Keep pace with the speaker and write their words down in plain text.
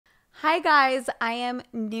Hi guys, I am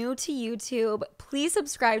new to YouTube. Please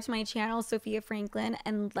subscribe to my channel, Sofia Franklin,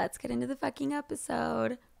 and let's get into the fucking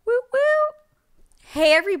episode. Woo woo!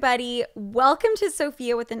 Hey everybody, welcome to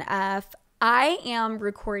Sofia with an F. I am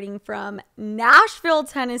recording from Nashville,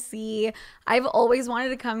 Tennessee. I've always wanted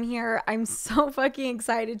to come here. I'm so fucking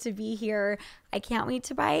excited to be here. I can't wait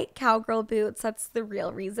to buy cowgirl boots. That's the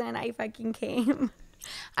real reason I fucking came.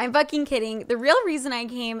 I'm fucking kidding. The real reason I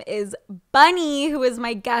came is Bunnie, who is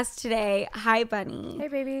my guest today. Hi, Bunnie. Hey,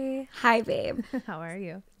 baby. Hi, babe. How are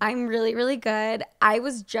you? I'm really, really good. I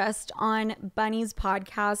was just on Bunnie's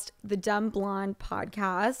podcast, the Dumb Blonde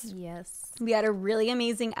podcast. Yes. We had a really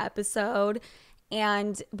amazing episode.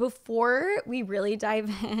 And before we really dive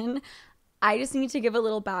in, I just need to give a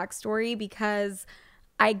little backstory because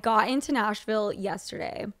I got into Nashville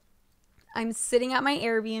yesterday. I'm sitting at my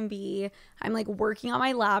Airbnb. I'm like working on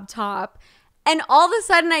my laptop. And all of a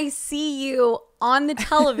sudden I see you on the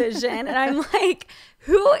television. And I'm like,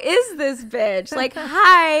 who is this bitch? Like,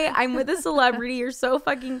 hi, I'm with a celebrity. You're so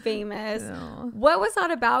fucking famous. No. What was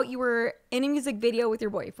that about? You were in a music video with your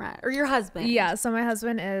boyfriend or your husband. Yeah. So my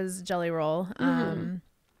husband is Jelly Roll.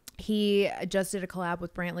 He just did a collab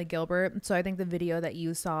with Brantley Gilbert. So I think the video that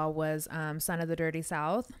you saw was Son of the Dirty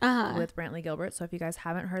South with Brantley Gilbert. So if you guys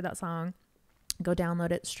haven't heard that song, go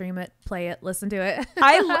download it, stream it, play it, listen to it.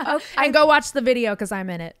 And go watch the video because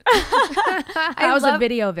I'm in it. I was a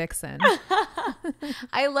video vixen.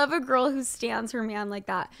 I love a girl who stands her man like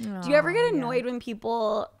that. Do you ever get annoyed when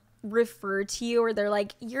people refer to you or they're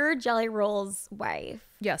like, you're Jelly Roll's wife?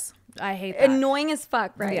 Yes. I hate that. Annoying as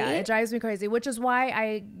fuck, right? Yeah, it drives me crazy, which is why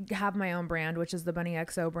I have my own brand, which is the Bunnie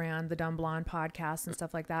Xo brand, the Dumb Blonde podcast and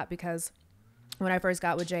stuff like that. Because when I first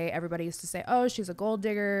got with Jay, everybody used to say, oh, she's a gold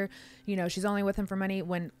digger. You know, she's only with him for money.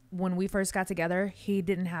 When we first got together, he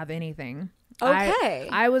didn't have anything. Okay.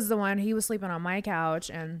 I was the one, he was sleeping on my couch,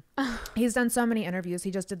 and he's done so many interviews.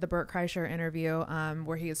 He just did the Burt Kreischer interview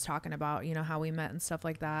where he was talking about, you know, how we met and stuff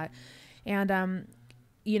like that. And,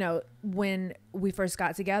 you know, when we first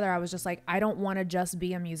got together, I was just like, I don't want to just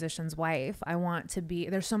be a musician's wife. I want to be,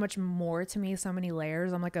 there's so much more to me, so many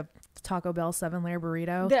layers. I'm like a Taco Bell 7-layer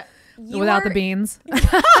burrito without the beans.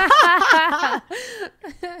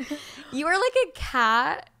 You are like a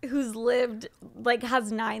cat who's lived, like,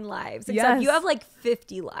 has 9 lives. Except you have like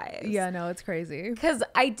 50 lives. Yeah, no, it's crazy. Because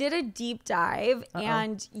I did a deep dive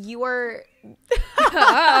and you are...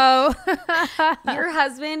 Your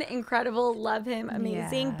husband, incredible, love him,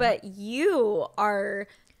 amazing, but you are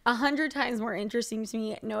 100 times more interesting to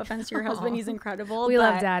me. No offense to your husband, he's incredible. We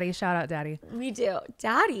love Daddy. Shout out Daddy. We do.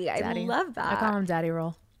 Daddy. I love that. I call him Daddy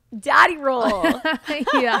Roll. Daddy Roll.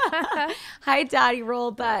 Yeah. Hi, Daddy Roll.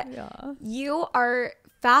 But you are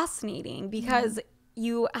fascinating because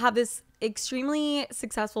you have this extremely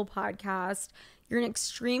successful podcast. You're an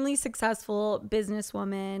extremely successful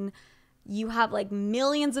businesswoman. You have like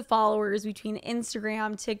millions of followers between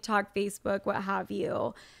Instagram, TikTok, Facebook, what have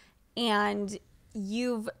you. And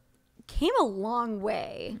you've came a long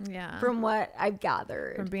way from what I've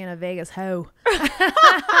gathered. From being a Vegas hoe.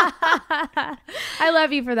 I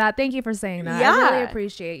love you for that. Thank you for saying that. Yeah. I really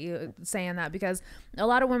appreciate you saying that because a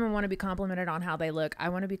lot of women want to be complimented on how they look. I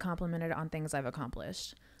want to be complimented on things I've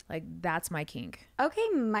accomplished. Like, that's my kink. Okay,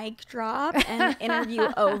 mic drop and interview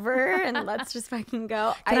over, and let's just fucking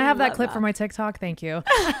go. Can I have that clip for my TikTok? Thank you.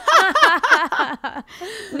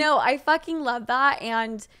 No, I fucking love that.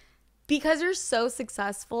 And because you're so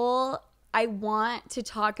successful, I want to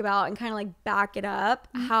talk about and kind of like back it up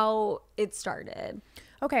how it started.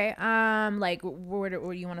 Okay. Like, where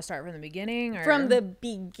do you want to start from the beginning? Or? From the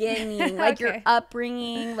beginning, like your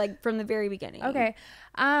upbringing, like from the very beginning. Okay.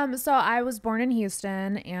 So I was born in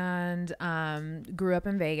Houston and grew up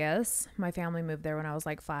in Vegas. My family moved there when I was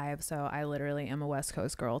like 5, so I literally am a West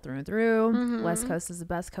Coast girl through and through. West Coast is the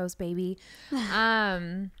best coast, baby.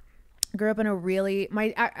 Grew up in a really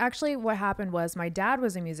actually what happened was my dad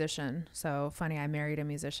was a musician. So funny, I married a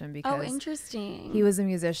musician because interesting. He was a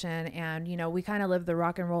musician, and you know, we kind of lived the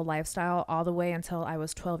rock and roll lifestyle all the way until I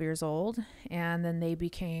was 12 years old, and then they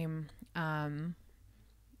became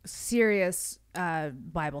serious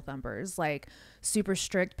Bible thumpers, like super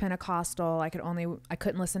strict Pentecostal. I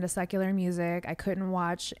couldn't listen to secular music. I couldn't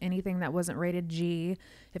watch anything that wasn't rated G.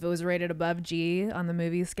 If it was rated above G on the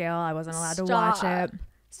movie scale, I wasn't allowed to watch it.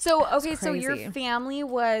 So, okay, so your family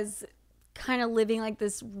was kind of living like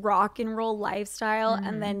this rock and roll lifestyle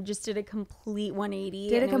and then just did a complete 180.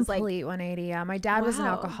 Did a complete 180, yeah. My dad was an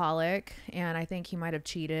alcoholic, and I think he might have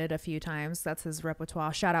cheated a few times. That's his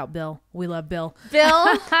repertoire. Shout out Bill. We love Bill.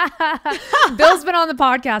 Bill? Bill's been on the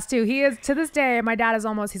podcast too. He is, to this day, my dad is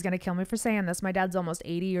almost, he's going to kill me for saying this, my dad's almost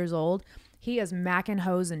 80 years old. he is macking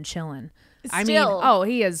hoes and chilling. Still.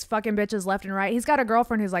 He is fucking bitches left and right. He's got a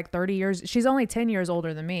girlfriend who's like 30 years. She's only 10 years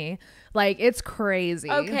older than me. Like, it's crazy.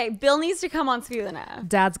 Okay, Bill needs to come on Sofia the Nav.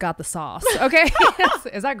 Dad's got the sauce. Okay.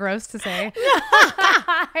 Is that gross to say?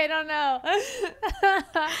 I don't know.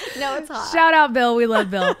 No, it's hot. Shout out Bill. We love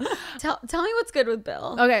Bill. Tell me what's good with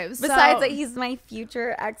Bill. Okay. Besides that he's my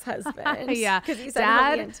future ex-husband. Yeah. Because he said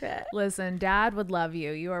he'll be into it. Listen, Dad would love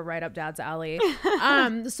you. You are right up Dad's alley.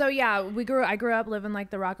 So yeah, I grew up living like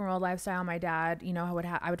the rock and roll lifestyle. My dad, you know,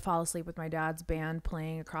 I would fall asleep with my dad's band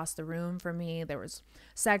playing across the room for me. There was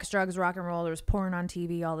sex, drugs, rock and roll. There was porn on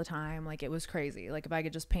TV all the time. Like, it was crazy. Like, if I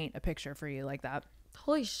could just paint a picture for you like that.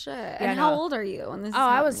 Holy shit. Yeah, and how old are you when this is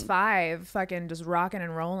happening? I was 5, fucking just rocking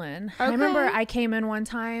and rolling. Okay. I remember I came in one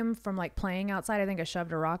time from like playing outside. I think I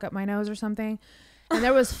shoved a rock up my nose or something. And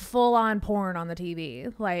there was full on porn on the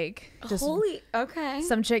TV. Like, just okay.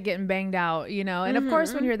 Some chick getting banged out, you know? And of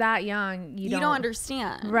course, when you're that young, you don't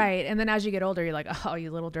understand. Right. And then as you get older, you're like, oh, you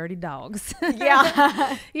little dirty dogs.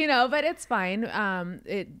 Yeah. You know, but it's fine.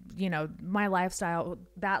 My lifestyle,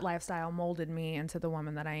 that lifestyle molded me into the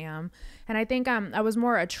woman that I am. And I think I was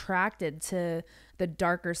more attracted to the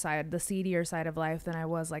darker side, the seedier side of life than I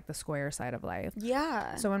was like the square side of life.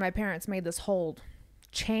 Yeah. So when my parents made this whole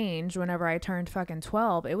change whenever I turned fucking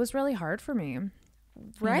 12, it was really hard for me.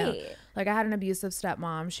 Right. You know? Like, I had an abusive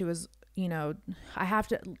stepmom. She was, you know, I have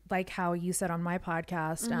to, like how you said on my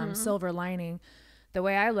podcast, silver lining. The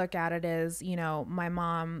way I look at it is, you know, my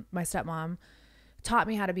stepmom taught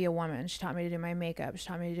me how to be a woman. She taught me to do my makeup. She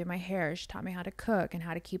taught me to do my hair. She taught me how to cook and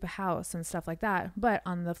how to keep a house and stuff like that. But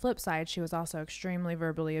on the flip side, she was also extremely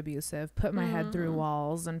verbally abusive, put my head through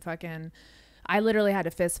walls, and fucking, I literally had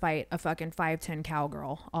to fist fight a fucking 5'10"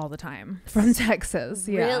 cowgirl all the time from Texas.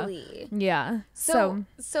 Yeah. Really? Yeah. So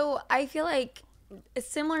I feel like it's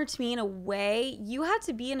similar to me in a way. You had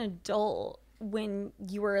to be an adult when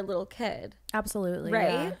you were a little kid. Absolutely.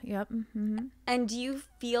 Right? Yeah. Yep. Mm-hmm. And do you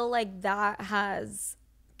feel like that has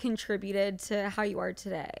contributed to how you are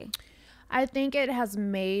today? I think it has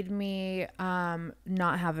made me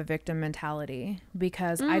not have a victim mentality,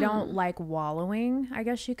 because I don't like wallowing, I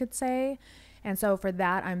guess you could say. And so for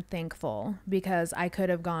that, I'm thankful, because I could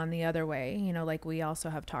have gone the other way. You know, like we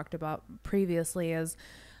also have talked about previously, is,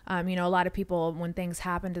 you know, a lot of people, when things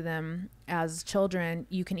happen to them as children,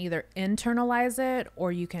 you can either internalize it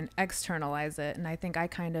or you can externalize it. And I think I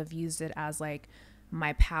kind of used it as like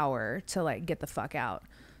my power to like get the fuck out.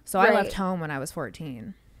 So I left home when I was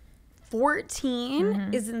 14. 14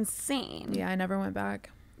 is insane. Yeah, I never went back.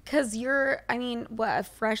 Because you're, I mean, what, a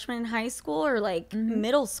freshman in high school or like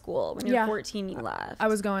middle school when you're 14 you left? I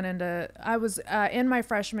was in my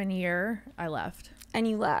freshman year, I left. And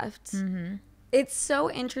you left. Mm-hmm. It's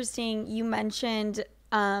so interesting. You mentioned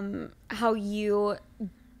how you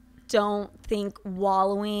don't think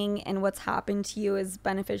wallowing and what's happened to you is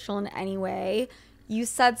beneficial in any way. You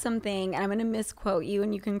said something, and I'm going to misquote you,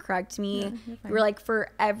 and you can correct me. You were like, for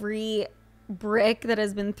every brick that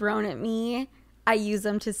has been thrown at me, I use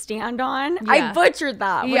them to stand on. Yeah. I butchered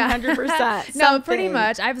that 100%. No, pretty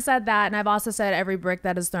much. I've said that, and I've also said every brick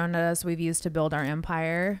that is thrown at us, we've used to build our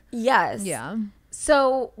empire. Yes. Yeah.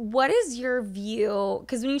 So what is your view?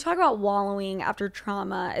 Because when you talk about wallowing after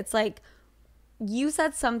trauma, it's like you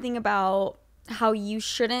said something about how you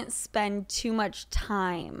shouldn't spend too much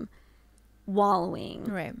time wallowing.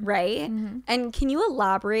 Right? Mm-hmm. And can you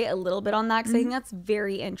elaborate a little bit on that? Because I think that's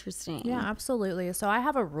very interesting. Yeah, absolutely. So I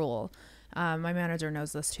have a rule. My manager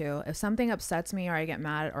knows this too. If something upsets me or I get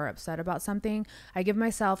mad or upset about something, I give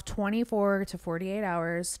myself 24 to 48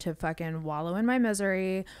 hours to fucking wallow in my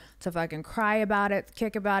misery, to fucking cry about it,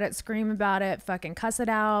 kick about it, scream about it, fucking cuss it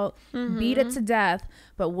out, beat it to death.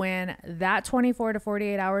 But when that 24 to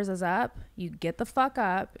 48 hours is up, you get the fuck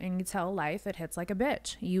up and you tell life it hits like a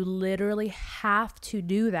bitch. You literally have to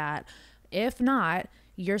do that. If not,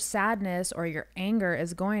 your sadness or your anger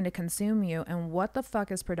is going to consume you. And what the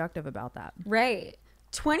fuck is productive about that? Right.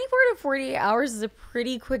 24 to 48 hours is a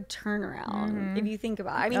pretty quick turnaround if you think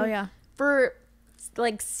about it. I mean, for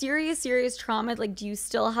like serious trauma, like, do you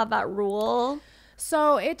still have that rule?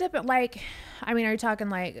 So it depends. Like, I mean, are you talking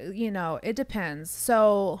like, you know, it depends.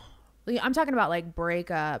 So I'm talking about like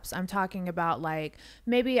breakups. I'm talking about like,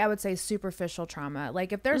 maybe I would say superficial trauma.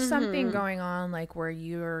 Like if there's something going on, like where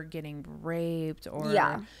you're getting raped or,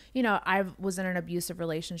 you know, I was in an abusive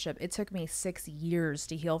relationship. It took me 6 years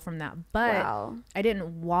to heal from that, but I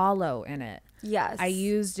didn't wallow in it. Yes. I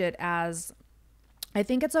used it as I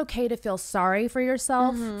think it's okay to feel sorry for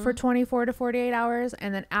yourself for 24 to 48 hours.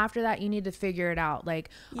 And then after that, you need to figure it out. Like,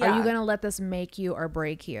 are you going to let this make you or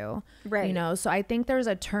break you? Right. You know, so I think there's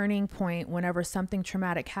a turning point whenever something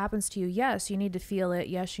traumatic happens to you. Yes, you need to feel it.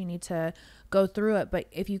 Yes, you need to go through it. But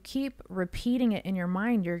if you keep repeating it in your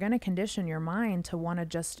mind, you're going to condition your mind to want to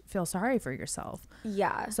just feel sorry for yourself.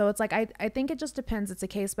 Yeah. So it's like, I think it just depends. It's a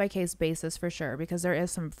case by case basis for sure, because there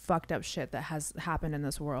is some fucked up shit that has happened in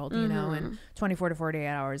this world, you know, and 24 to 48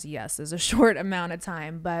 hours, yes, is a short amount of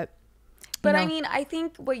time. But you know, I mean, I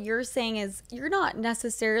think what you're saying is you're not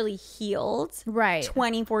necessarily healed, right?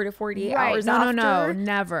 24 to 48 hours no, after. No,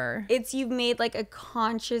 never. It's you've made like a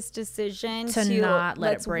conscious decision to not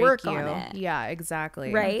let it break work you. on it. Yeah,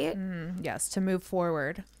 exactly. Right? Yes, to move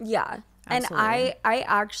forward. Yeah. Absolutely.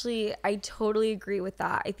 And I totally agree with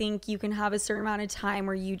that. I think you can have a certain amount of time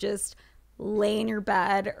where you just lay in your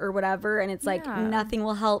bed or whatever, and it's like nothing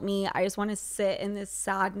will help me. I just want to sit in this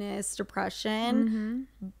sadness, depression.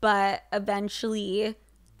 But eventually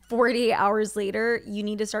 48 hours later, you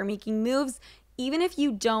need to start making moves, even if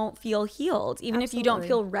you don't feel healed, even if you don't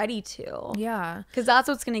feel ready to. Yeah. Because that's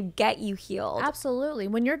what's going to get you healed. Absolutely.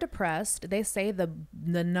 When you're depressed, they say the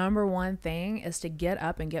number one thing is to get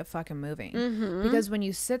up and get fucking moving. Because when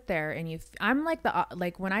you sit there and I'm like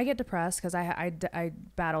like when I get depressed, because I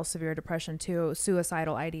battle severe depression too,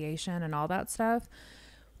 suicidal ideation and all that stuff.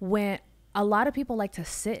 When a lot of people like to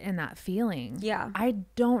sit in that feeling. Yeah. I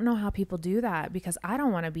don't know how people do that, because I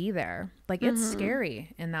don't want to be there. Like, it's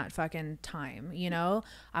scary in that fucking time, you know?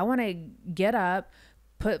 I want to get up,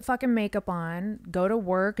 put fucking makeup on, go to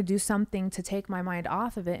work, do something to take my mind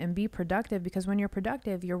off of it and be productive, because when you're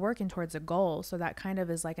productive, you're working towards a goal. So that kind of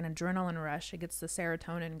is like an adrenaline rush. It gets the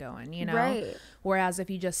serotonin going, you know? Right. Whereas if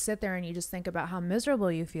you just sit there and you just think about how miserable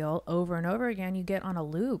you feel over and over again, you get on a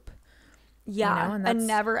loop. Yeah, you know, and a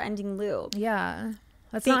never-ending loop. Yeah,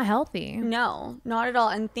 that's not healthy. No, not at all.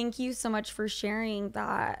 And thank you so much for sharing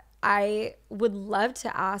that. I would love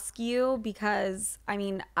to ask you, because, I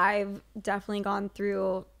mean, I've definitely gone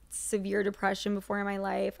through severe depression before in my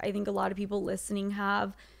life. I think a lot of people listening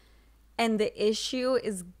have. And the issue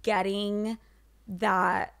is getting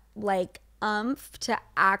that, like, to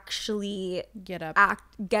actually get up,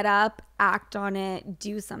 act on it,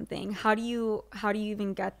 do something. How do you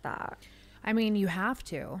even get that? I mean, you have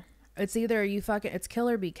to. It's either it's kill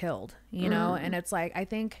or be killed, you know? And it's like, I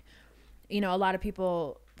think, you know, a lot of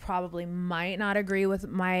people probably might not agree with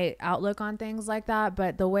my outlook on things like that.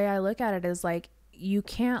 But the way I look at it is like, you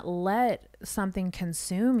can't let something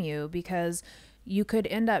consume you, because you could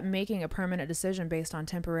end up making a permanent decision based on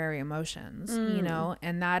temporary emotions, you know?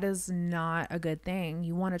 And that is not a good thing.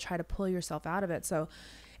 You want to try to pull yourself out of it. So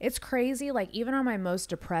it's crazy. Like, even on my most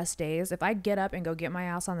depressed days, if I get up and go get my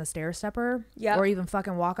ass on the stair stepper, or even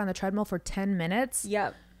fucking walk on the treadmill for 10 minutes,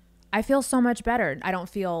 I feel so much better. I don't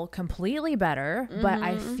feel completely better, but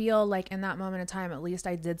I feel like in that moment in time, at least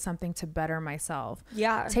I did something to better myself.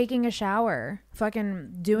 Yeah. Taking a shower,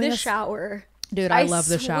 fucking doing the shower. Dude, I love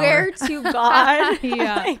the shower. I swear to God.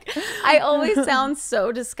 Like, I always sound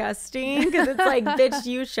so disgusting, because it's like, bitch,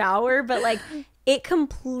 you shower. But like, it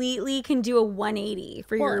completely can do a 180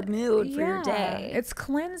 for your mood, for your day. It's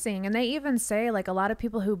cleansing. And they even say, like, a lot of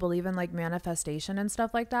people who believe in like manifestation and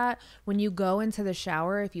stuff like that, when you go into the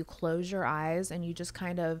shower, if you close your eyes and you just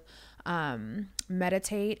kind of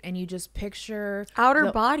meditate and you just picture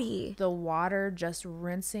outer body, the water just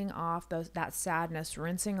rinsing off that sadness,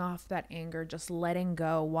 rinsing off that anger, just letting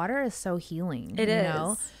go. Water is so healing. It is.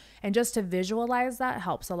 Know? And just to visualize that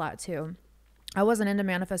helps a lot too. I wasn't into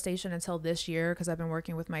manifestation until this year, because I've been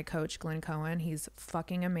working with my coach, Glenn Cohen. He's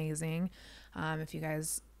fucking amazing. If you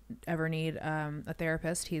guys ever need a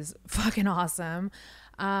therapist, he's fucking awesome.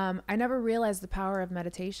 I never realized the power of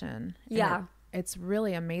meditation. Yeah. It's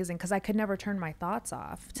really amazing, because I could never turn my thoughts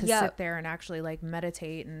off to sit there and actually like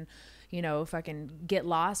meditate and, you know, fucking get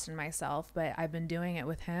lost in myself. But I've been doing it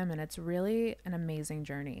with him, and it's really an amazing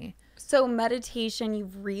journey. So meditation,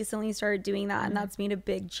 you've recently started doing that, and that's made a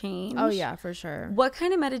big change. Oh yeah, for sure. What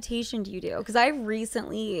kind of meditation do you do? Because I've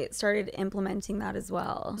recently started implementing that as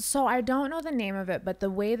well. So I don't know the name of it, but the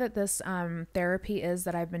way that this therapy is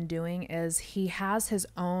that I've been doing is he has his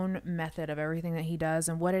own method of everything that he does.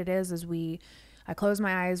 And what it is I close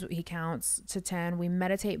my eyes, he counts to 10. We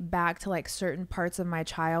meditate back to like certain parts of my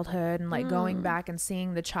childhood, and like going back and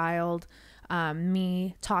seeing the child,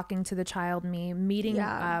 me, talking to the child, me, meeting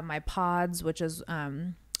my pods, which is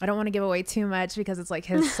I don't want to give away too much because it's like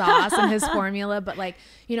his sauce and his formula, but like,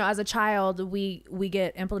 you know, as a child, we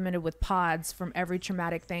get implemented with pods from every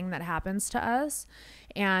traumatic thing that happens to us.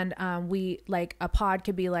 And we like a pod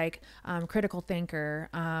could be like critical thinker,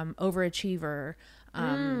 overachiever,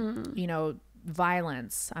 you know,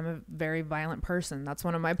 violence. I'm a very violent person. That's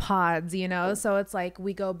one of my pods, you know? So it's like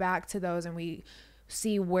we go back to those and we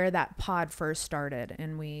see where that pod first started,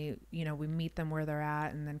 and we, you know, we meet them where they're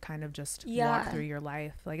at, and then kind of just walk through your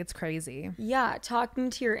life. Like, it's crazy. Yeah, talking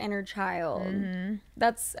to your inner child.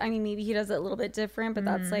 That's, I mean, maybe he does it a little bit different, but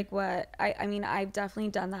that's like what I mean, I've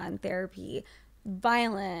definitely done that in therapy.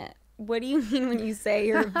 Violent. What do you mean when you say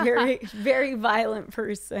you're a very, very violent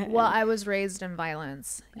person? Well, I was raised in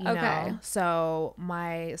violence, you know? So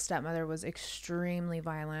my stepmother was extremely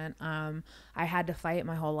violent. I had to fight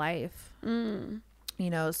my whole life, you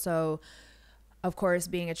know? So of course,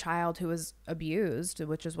 being a child who was abused,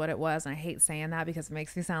 which is what it was. And I hate saying that because it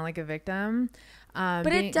makes me sound like a victim.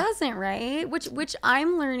 But it doesn't, right? Which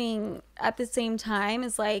I'm learning at the same time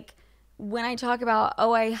is like, when I talk about,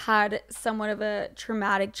 oh, I had somewhat of a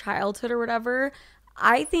traumatic childhood or whatever,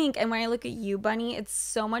 I think, and when I look at you, Bunnie, it's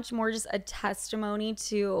so much more just a testimony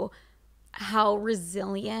to how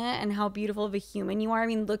resilient and how beautiful of a human you are. I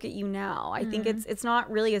mean, look at you now. I think it's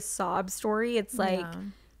not really a sob story. It's like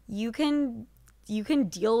you can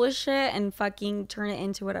deal with shit and fucking turn it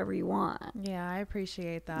into whatever you want. Yeah, I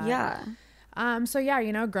appreciate that. Yeah. So yeah,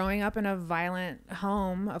 you know, growing up in a violent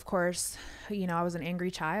home, of course, you know, I was an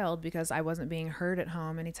angry child because I wasn't being heard at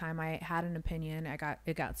home. Anytime I had an opinion,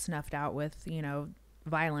 it got snuffed out with, you know,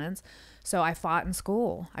 violence. So I fought in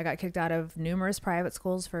school. I got kicked out of numerous private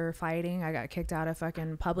schools for fighting. I got kicked out of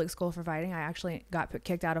fucking public school for fighting. I actually got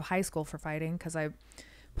kicked out of high school for fighting because I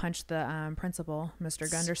punched the principal, Mr.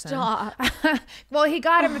 Gunderson. Stop. Well, he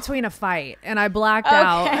got in between a fight and I blacked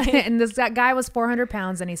out. And that guy was 400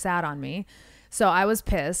 pounds and he sat on me. So I was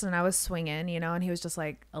pissed and I was swinging, you know, and he was just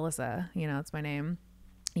like, Alyssa, you know, it's my name.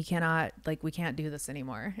 You cannot, like, we can't do this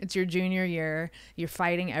anymore. It's your junior year. You're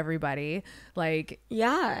fighting everybody. Like,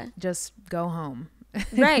 yeah, just go home.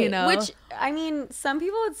 Right. You know? Which, I mean, some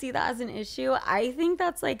people would see that as an issue. I think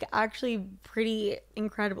that's like actually pretty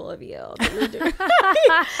incredible of you that you're doing.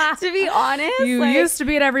 To be honest, you used to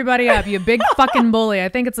beat everybody up, you big fucking bully. I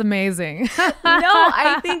think it's amazing. No,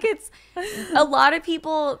 I think it's a lot of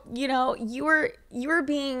people, you know, you were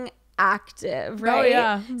being active, right? Oh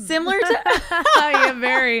yeah, similar to yeah,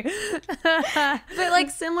 very. But like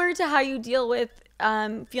similar to how you deal with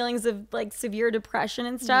feelings of like severe depression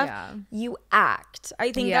and stuff, you act.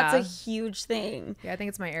 I think that's a huge thing. Yeah, I think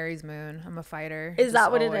it's my Aries moon. I'm a fighter. Is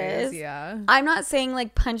that what it is? Yeah. I'm not saying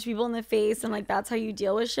like punch people in the face and like that's how you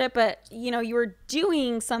deal with shit, but you know, you were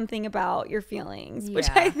doing something about your feelings,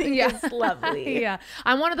 which I think is lovely. Yeah.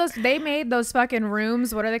 I'm one of those, they made those fucking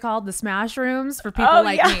rooms, what are they called? The smash rooms for people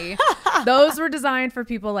like me. Those were designed for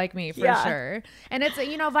people like me for sure. And it's,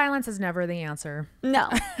 you know, violence is never the answer. No.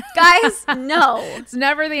 Guys, no. It's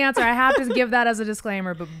never the answer. I have to give that as a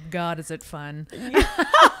disclaimer, but God, is it fun.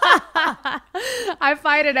 I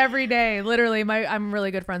fight it every day. Literally, I'm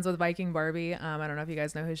really good friends with Viking Barbie. I don't know if you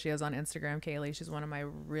guys know who she is on Instagram, Kaylee. She's one of my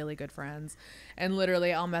really good friends. And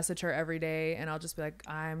literally, I'll message her every day and I'll just be like,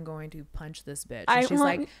 I'm going to punch this bitch. And she's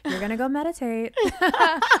like, you're going to go meditate.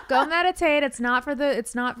 Go meditate. It's not for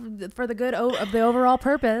the good of the overall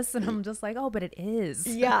purpose. And I'm just like, oh, but it is.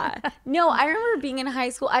 Yeah. No, I remember being in high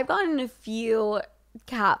school. I've gotten in a few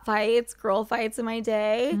cat fights, girl fights in my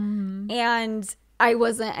day. And I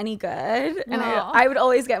wasn't any good. And I would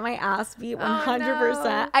always get my ass beat 100%. Oh,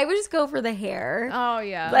 no. I would just go for the hair. Oh,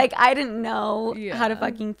 yeah. Like, I didn't know how to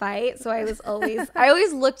fucking fight. So I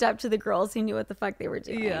always looked up to the girls who knew what the fuck they were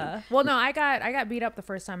doing. Yeah. Well, no, I got beat up the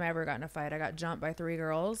first time I ever got in a fight. I got jumped by 3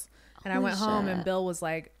 girls. And I went home and Bill was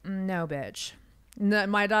like, no, bitch. No,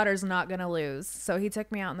 my daughter's not going to lose. So he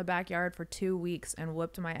took me out in the backyard for 2 weeks and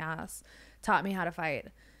whooped my ass. Taught me how to fight.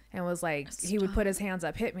 And was like, he would put his hands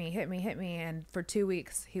up, hit me. And for 2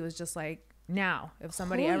 weeks, he was just like, now, if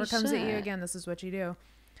somebody ever comes at you again, this is what you do.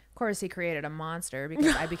 Of course, he created a monster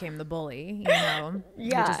because I became the bully, you know,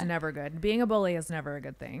 which is never good. Being a bully is never a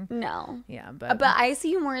good thing. No. Yeah. But I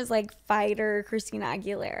see you more as like fighter Christina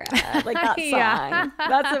Aguilera, like that song.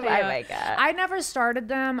 That's the vibe I get. I never started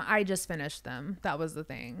them. I just finished them. That was the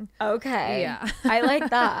thing. Okay. Yeah. I like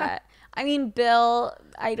that. I mean, Bill,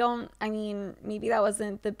 maybe that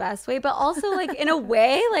wasn't the best way, but also like in a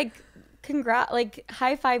way, like like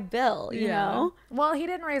high five Bill, you know? Well, he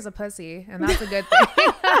didn't raise a pussy and that's a good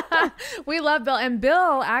thing. We love Bill. And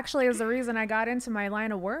Bill actually is the reason I got into my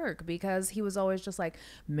line of work because he was always just like,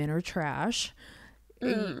 men are trash.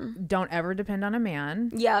 Don't ever depend on a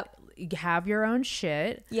man. Yep. Have your own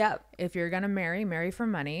shit. Yep. If you're gonna marry for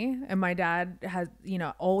money. And my dad has, you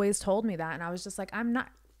know, always told me that. And I was just like, I'm not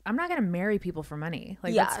I'm not going to marry people for money.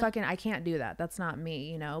 Like that's fucking, I can't do that. That's not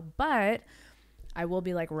me, you know, but I will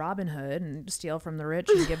be like Robin Hood and steal from the rich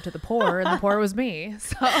and give to the poor, and the poor was me.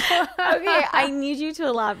 So okay, I need you to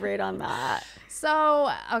elaborate on that.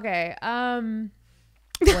 So, okay,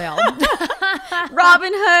 well,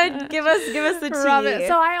 Robin Hood, give us the tea.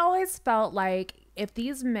 So I always felt like if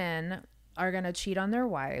these men are going to cheat on their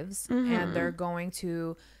wives and they're going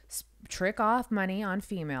to trick off money on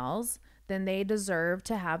females, then they deserve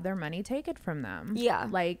to have their money taken from them. Yeah.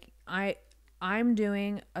 Like I'm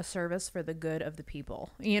doing a service for the good of the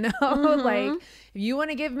people, you know, like if you want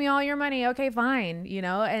to give me all your money, okay, fine, you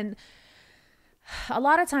know. And a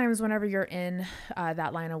lot of times whenever you're in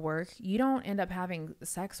that line of work, you don't end up having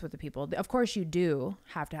sex with the people. Of course you do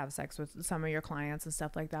have to have sex with some of your clients and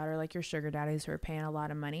stuff like that, or like your sugar daddies who are paying a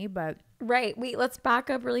lot of money, but right. Wait, let's back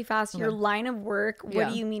up really fast. Your line of work, what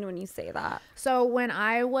do you mean when you say that? So when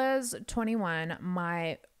I was 21,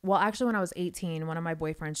 actually when I was 18, one of my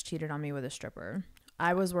boyfriends cheated on me with a stripper.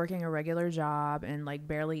 I was working a regular job and like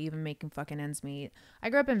barely even making fucking ends meet. I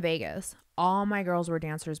grew up in Vegas. All my girls were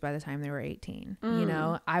dancers by the time they were 18. You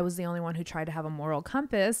know, I was the only one who tried to have a moral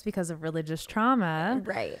compass because of religious trauma.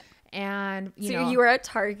 Right. And you know, you were at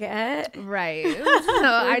Target. Right. So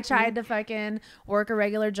I tried to fucking work a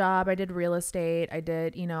regular job. I did real estate. I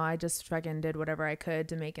did, you know, I just fucking did whatever I could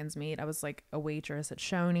to make ends meet. I was like a waitress at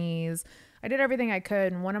Shoney's. I did everything I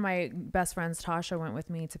could. And one of my best friends, Tasha, went with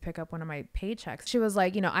me to pick up one of my paychecks. She was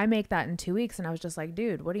like, you know, I make that in 2 weeks. And I was just like,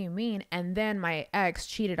 dude, what do you mean? And then my ex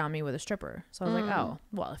cheated on me with a stripper. So I was like, oh,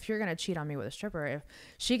 well, if you're going to cheat on me with a stripper, if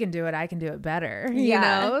she can do it, I can do it better, you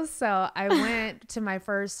know? So I went to my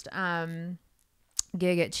first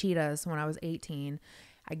gig at Cheetah's when I was 18.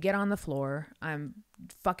 I get on the floor. I'm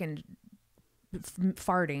fucking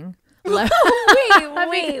farting.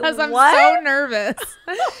 wait, because I'm so nervous.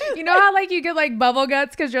 You know how like you get like bubble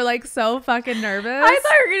guts because you're like so fucking nervous? I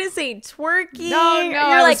thought you were gonna say twerking. No, you're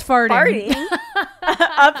I like was farting.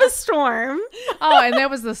 Up a storm. Oh, and there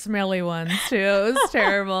was the smelly ones too. It was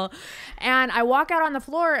terrible. And I walk out on the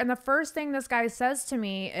floor, and the first thing this guy says to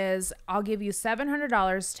me is, "I'll give you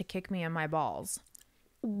 $700 to kick me in my balls."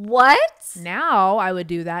 What? Now I would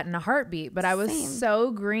do that in a heartbeat, but I was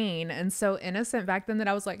so green and so innocent back then that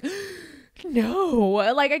I was like, no,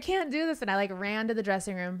 like I can't do this. And I like ran to the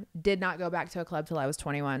dressing room, did not go back to a club till I was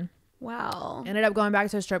 21. Wow. Ended up going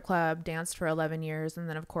back to a strip club, danced for 11 years. And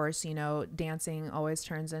then of course, you know, dancing always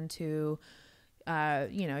turns into,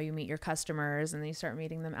 you know, you meet your customers and then you start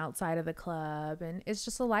meeting them outside of the club. And it's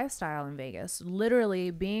just a lifestyle in Vegas.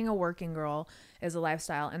 Literally being a working girl is a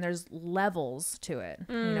lifestyle, and there's levels to it.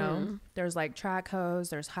 You know, there's like track hoes,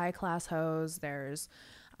 there's high class hoes, there's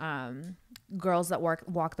girls that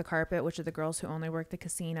walk the carpet, which are the girls who only work the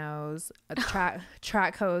casinos.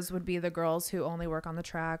 Track hoes would be the girls who only work on the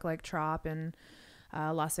track, like Trop and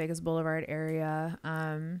Las Vegas Boulevard area.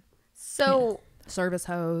 Service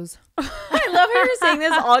hoes. I love how you're saying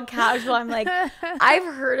this all casual. I'm like,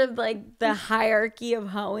 I've heard of like the hierarchy of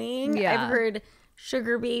hoeing. Yeah. I've heard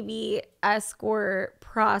sugar baby, escort,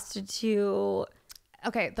 prostitute.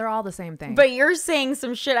 Okay, they're all the same thing. But you're saying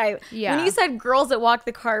some shit. When you said girls that walk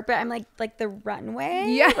the carpet, I'm like the runway.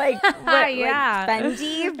 Yeah, like what, yeah, like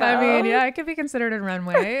Fendi. Vogue? I mean, yeah, it could be considered a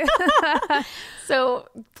runway. So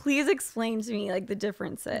please explain to me like the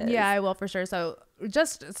differences. Yeah, I will for sure. So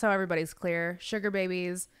just so everybody's clear, sugar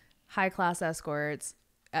babies, high class escorts.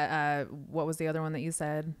 What was the other one that you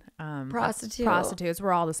said? Prostitutes.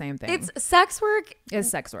 We're all the same thing. It's sex work. It's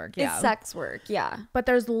sex work. Yeah. It's sex work. Yeah. But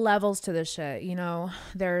there's levels to this shit. You know,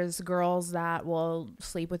 there's girls that will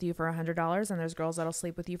sleep with you for $100, and there's girls that'll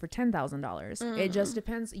sleep with you for $10,000. It just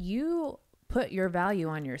depends. You put your value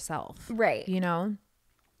on yourself. Right. You know,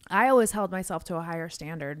 I always held myself to a higher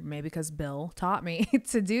standard, maybe because Bill taught me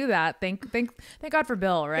to do that. Thank God for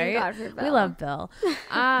Bill, right? Thank God for Bill. We love Bill.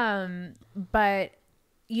 But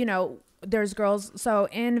you know, there's girls. So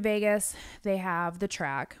in Vegas, they have the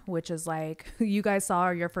track, which is like, you guys saw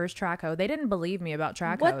your first track hoe. They didn't believe me about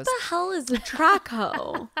track hoes. What the hell is a track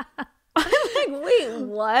hoe? I'm like, wait,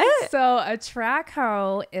 what? So a track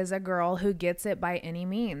hoe is a girl who gets it by any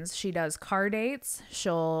means. She does car dates.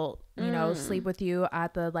 She'll, you know, sleep with you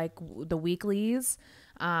at the weeklies,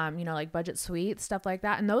 you know, like budget suite, stuff like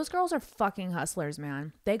that. And those girls are fucking hustlers,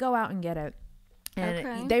 man. They go out and get it.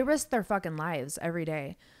 And they risk their fucking lives every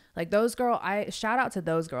day. Like those I shout out to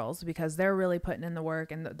those girls because they're really putting in the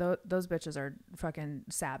work, and those bitches are fucking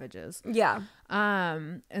savages. Yeah.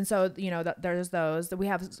 And so, you know, there's those. We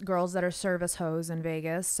have girls that are service hoes in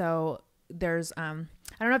Vegas. So there's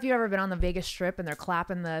I don't know if you've ever been on the Vegas Strip and they're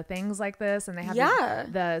clapping the things like this, and they have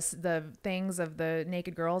the things of the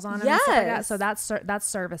naked girls on them and stuff like that. So that's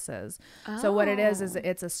services. So what it is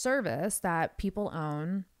it's a service that people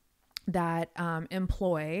own that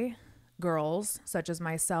employ girls such as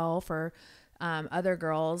myself or other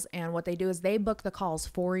girls, and what they do is they book the calls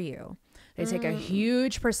for you. They take a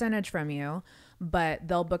huge percentage from you, but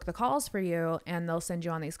they'll book the calls for you and they'll send you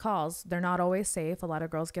on these calls. They're not always safe. A lot of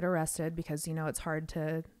girls get arrested because, you know, it's hard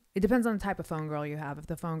to, it depends on the type of phone girl you have. If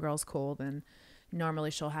the phone girl's cool, then normally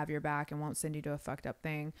she'll have your back and won't send you to a fucked up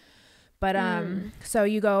thing. But so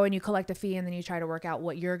you go and you collect a fee, and then you try to work out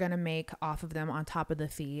what you're going to make off of them on top of the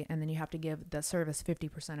fee. And then you have to give the service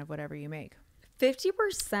 50% of whatever you make. 50%?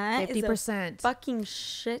 50%. Is a fucking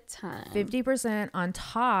shit ton. 50% on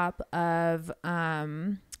top of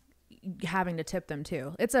having to tip them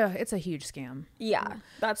too. It's a huge scam. Yeah,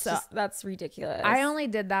 that's ridiculous. I only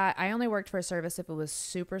did that. I only worked for a service if it was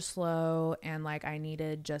super slow and like I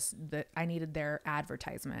needed their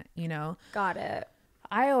advertisement, you know. Got it.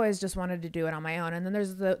 I always just wanted to do it on my own. And then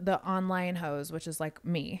there's the online hoes, which is like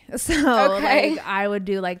me. So like I would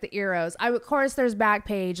do like the eros. Of course there's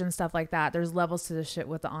Backpage and stuff like that. There's levels to the shit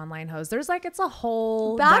with the online hoes. There's like, it's a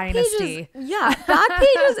whole dynasty. Yeah.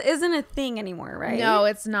 Backpages isn't a thing anymore, right? No,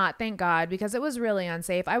 it's not. Thank God, because it was really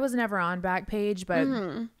unsafe. I was never on Backpage, but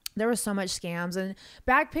there was so much scams, and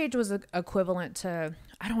Backpage was equivalent to,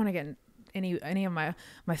 I don't want to get any of my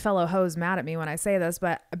fellow hoes mad at me when I say this,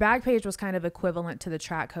 but Backpage was kind of equivalent to the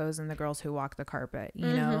track hoes and the girls who walk the carpet, you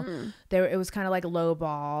know. It was kind of like low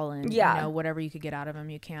ball, and you know, whatever you could get out of them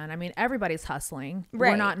you can. I mean, everybody's hustling,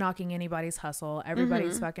 right? We're not knocking anybody's hustle.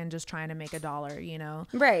 Everybody's fucking just trying to make a dollar, you know,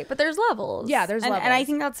 right? But there's levels. Yeah, there's levels, and I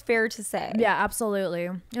think that's fair to say. Yeah, absolutely.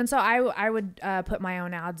 And so I would put my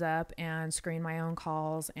own ads up and screen my own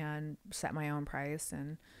calls and set my own price,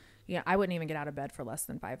 and yeah, I wouldn't even get out of bed for less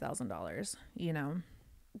than $5,000, you know.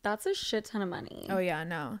 That's a shit ton of money. Oh, yeah,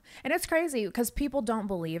 no. And it's crazy because people don't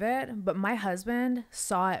believe it, but my husband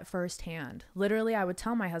saw it firsthand. Literally, I would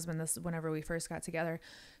tell my husband this whenever we first got together,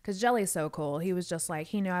 because Jelly's so cool. He was just like,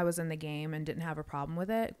 he knew I was in the game and didn't have a problem with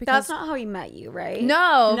it. Because that's not how he met you, right?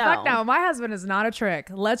 No, fuck no. My husband is not a trick.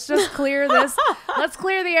 Let's just clear this. Let's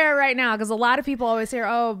clear the air right now, because a lot of people always hear,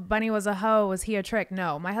 oh, Bunnie was a hoe. Was he a trick?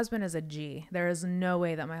 No, my husband is a G. There is no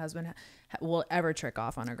way that my husband will ever trick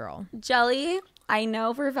off on a girl. Jelly, I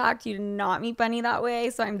know for a fact you did not meet Bunnie that way,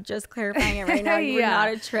 so I'm just clarifying it right now. You were not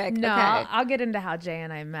a trick. No, okay. I'll get into how Jay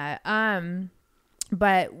and I met.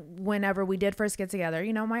 But whenever we did first get together,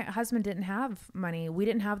 you know, my husband didn't have money. We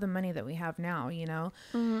didn't have the money that we have now, you know.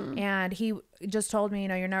 And he just told me, you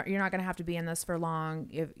know, you're not going to have to be in this for long.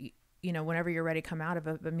 If, you know, whenever you're ready to come out of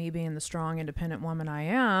it. But me being the strong, independent woman I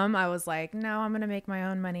am, I was like, no, I'm going to make my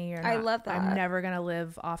own money. I love that. I'm never going to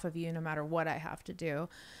live off of you no matter what I have to do.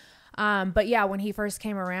 But yeah, when he first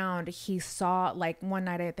came around, he saw, like, one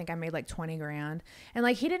night I think I made like 20 grand, and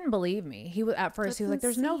like he didn't believe me. He was at first, he was like,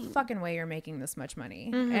 there's no fucking way you're making this much money.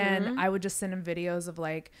 And I would just send him videos of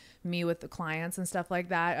like me with the clients and stuff like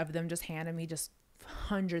that, of them just handing me just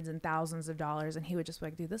hundreds and thousands of dollars, and he would just be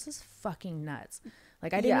like, dude, this is fucking nuts.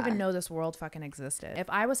 Like, I didn't even know this world fucking existed. If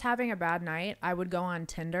I was having a bad night, I would go on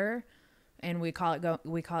Tinder, and we call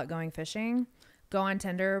it going fishing. Go on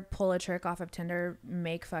Tinder, pull a trick off of Tinder,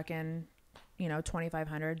 make fucking, you know,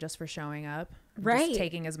 $2,500 just for showing up, right? Just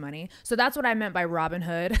taking his money. So that's what I meant by Robin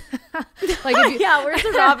Hood. Like, if you, yeah, where's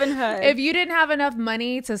the Robin Hood? If you didn't have enough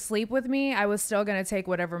money to sleep with me, I was still gonna take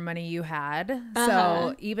whatever money you had.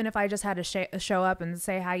 So even if I just had to show up and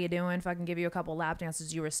say how you doing, fucking give you a couple lap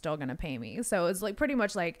dances, you were still gonna pay me. So it's like pretty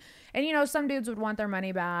much like, and you know, some dudes would want their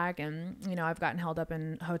money back, and you know, I've gotten held up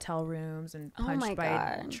in hotel rooms and punched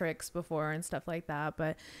by tricks before and stuff like that.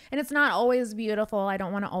 But and it's not always beautiful. I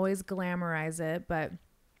don't want to always glamorize it, but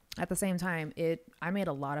at the same time, I made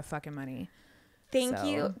a lot of fucking money. Thank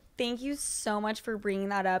you so much for bringing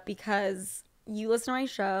that up, because you listen to my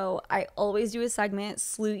show. I always do a segment,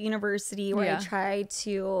 Sloot University, where I try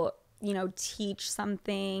to, you know, teach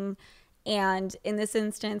something. And in this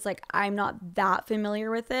instance, like, I'm not that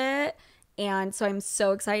familiar with it. And so I'm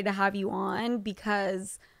so excited to have you on,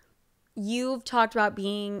 because you've talked about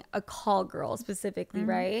being a call girl specifically,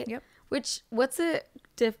 right? Yep. What's it?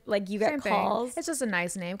 like you get Same calls? thing. It's just a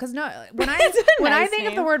nice name. Because when I think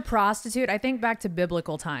of the word prostitute, I think back to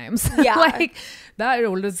biblical times. Yeah. Like that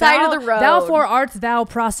Side of the road. Thou art thou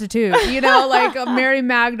prostitute. Like Mary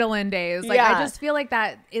Magdalene days. Like I just feel like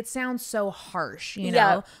that it sounds so harsh,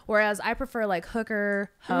 know. Whereas I prefer like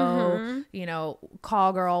hooker, hoe,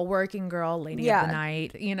 call girl, working girl, lady of the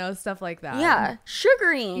night, stuff like that. Yeah.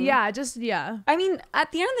 Sugaring. Yeah, I mean,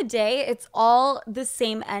 at the end of the day, it's all the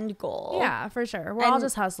same end goal. Yeah, for sure. We're all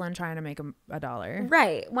just hustling, trying to make a dollar.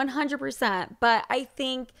 Right. 100%. But I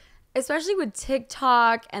think, especially with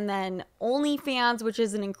TikTok and then OnlyFans, which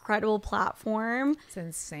is an incredible platform. It's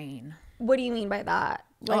insane. What do you mean by that?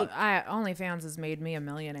 Like, OnlyFans has made me a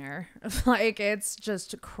millionaire. Like, it's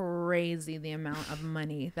just crazy the amount of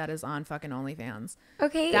money that is on fucking OnlyFans.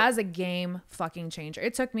 Okay. That is a game fucking changer.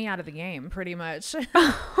 It took me out of the game, pretty much.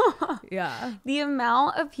 Yeah. The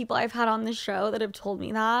amount of people I've had on the show that have told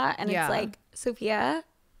me that, and it's like, Sophia,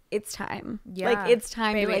 it's time. Yeah. Like, it's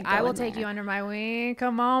time. Baby, to, like, I will take you under my wing.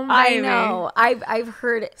 Come on, baby. I know. I've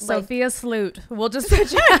heard it. Sophia Sloot. We'll just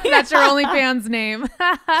put you. That's your OnlyFans name.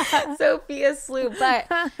 Sophia Sloot.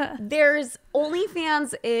 But there's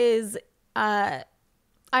OnlyFans is, I'm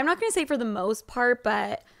not going to say for the most part,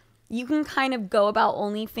 but you can kind of go about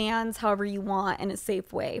OnlyFans however you want in a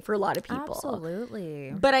safe way for a lot of people.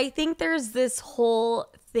 Absolutely. But I think there's this whole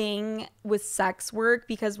thing with sex work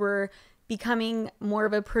because we're becoming more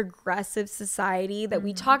of a progressive society that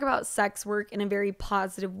we talk about sex work in a very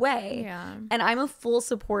positive way. Yeah. And I'm a full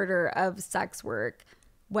supporter of sex work,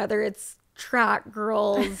 whether it's track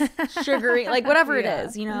girls, sugaring, like whatever it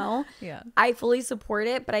is, Yeah. I fully support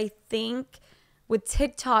it. But I think with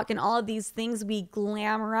TikTok and all of these things, we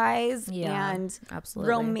glamorize and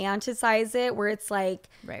romanticize it, where it's like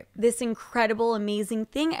this incredible, amazing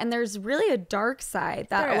thing. And there's really a dark side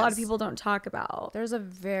that a lot of people don't talk about. There's a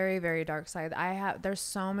very, very dark side. There's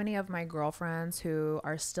so many of my girlfriends who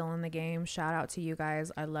are still in the game. Shout out to you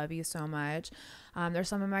guys. I love you so much. There's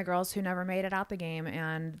some of my girls who never made it out the game,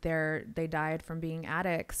 and they died from being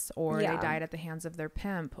addicts, or they died at the hands of their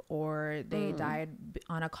pimp, or they died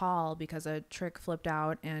on a call because a trick flipped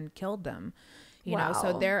out and killed them. You know,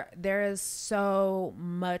 so there is so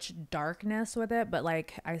much darkness with it, but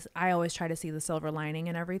like I always try to see the silver lining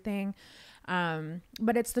and everything.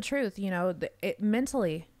 But it's the truth,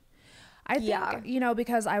 mentally. I think,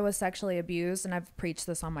 because I was sexually abused, and I've preached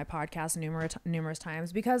this on my podcast numerous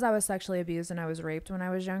times, because I was sexually abused and I was raped when I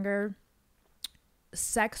was younger,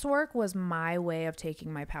 sex work was my way of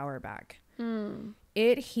taking my power back.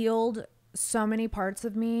 It healed so many parts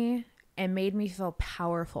of me and made me feel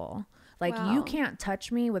powerful. Like, you can't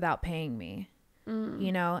touch me without paying me,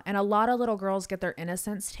 and a lot of little girls get their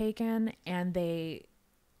innocence taken and they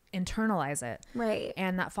internalize it, right?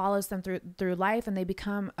 And that follows them through life, and they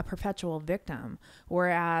become a perpetual victim.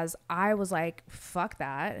 Whereas I was like, fuck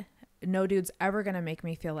that. No dude's ever gonna make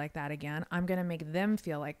me feel like that again. I'm gonna make them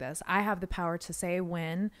feel like this. I have the power to say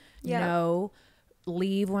when, no,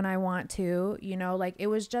 leave when I want to, like, it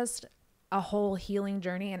was just a whole healing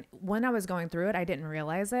journey. And when I was going through it, I didn't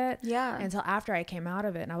realize it until after I came out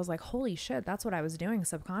of it, and I was like, holy shit, that's what I was doing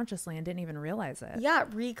subconsciously and didn't even realize it.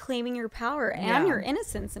 Reclaiming your power and your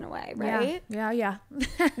innocence in a way, right? Yeah.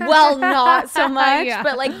 Well, not so much,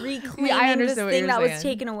 but like reclaiming this thing that was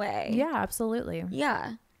taken away. Yeah, absolutely.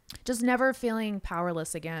 Yeah. Just never feeling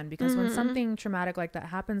powerless again, because when something traumatic like that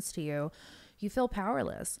happens to you, you feel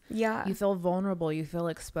powerless. Yeah. You feel vulnerable, you feel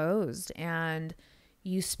exposed, and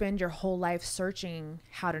you spend your whole life searching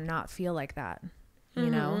how to not feel like that, you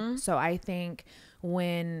know? So I think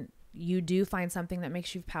when you do find something that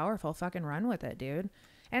makes you powerful, fucking run with it, dude.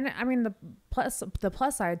 And I mean, the plus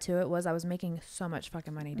side to it was I was making so much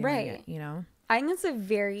fucking money doing it, I think it's a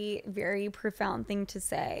very, very profound thing to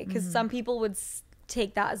say, because some people would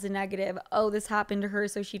take that as a negative. Oh, this happened to her,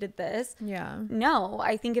 so she did this. Yeah. No,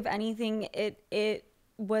 I think if anything, it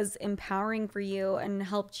was empowering for you and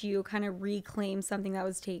helped you kind of reclaim something that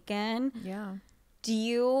was taken. Yeah. Do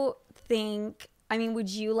you think, would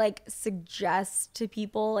you like suggest to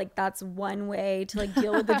people like that's one way to like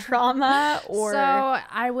deal with the trauma? Or so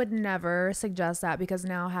I would never suggest that, because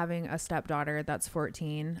now having a stepdaughter that's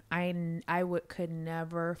 14, I could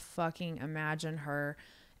never fucking imagine her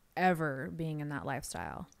ever being in that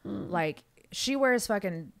lifestyle. Like, she wears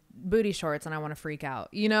fucking booty shorts and I want to freak out,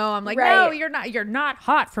 I'm like, no, you're not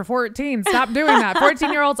hot for 14. Stop doing that.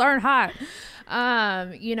 14-year-olds aren't hot.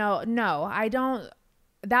 No, I don't.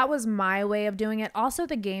 That was my way of doing it. Also,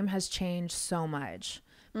 the game has changed so much.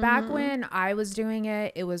 Back when I was doing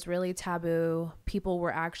it, it was really taboo. People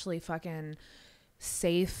were actually fucking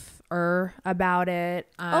safe safer about it.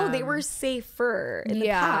 They were safer in the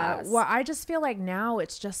past. Well, I just feel like now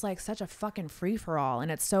it's just like such a fucking free-for-all,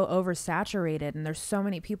 and it's so oversaturated, and there's so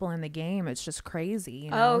many people in the game. It's just crazy,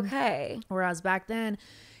 you know? Okay. Whereas back then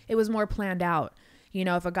it was more planned out. You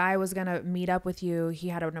know, if a guy was gonna meet up with you, he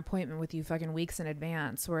had an appointment with you fucking weeks in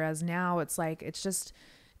advance. Whereas now it's like, it's just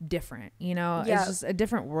different, you know? It's just a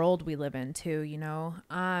different world we live in too, you know?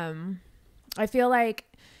 I feel like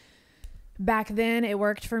back then it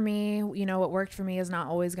worked for me. You know, what worked for me is not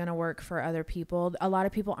always going to work for other people. A lot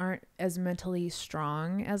of people aren't as mentally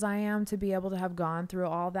strong as I am to be able to have gone through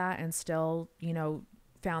all that and still, you know,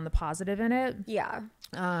 found the positive in it. Yeah.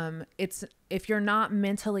 It's, if you're not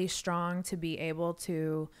mentally strong to be able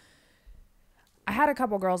to, I had a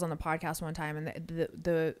couple girls on the podcast one time, and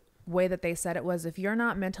the way that they said it was, if you're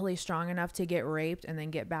not mentally strong enough to get raped and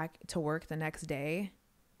then get back to work the next day,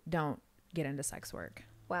 don't get into sex work.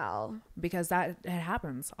 Wow. Because it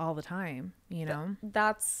happens all the time, you know?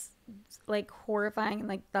 That's like horrifying.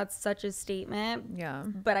 Like, that's such a statement. Yeah.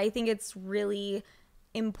 But I think it's really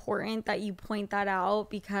important that you point that out,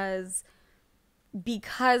 because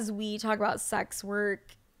we talk about sex work,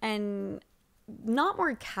 and not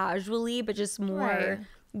more casually, but just more, Right.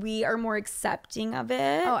 we are more accepting of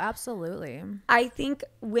it. Oh, absolutely. I think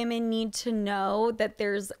women need to know that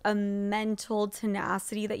there's a mental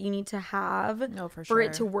tenacity that you need to have for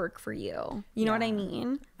it to work for you. You know what I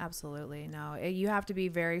mean? Absolutely. No, you have to be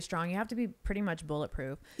very strong. You have to be pretty much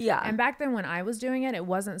bulletproof. Yeah. And back then when I was doing it, it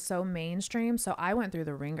wasn't so mainstream. So I went through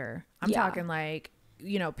the ringer. I'm talking like,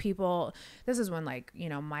 you know, people, this is when like, you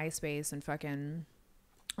know, MySpace and fucking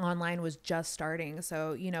online was just starting.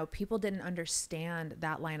 So, you know, people didn't understand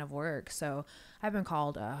that line of work. So I've been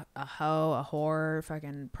called a hoe, a whore,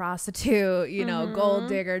 fucking prostitute, you know, gold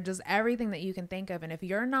digger, just everything that you can think of. And if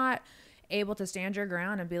you're not able to stand your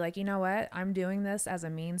ground and be like, you know what, I'm doing this as a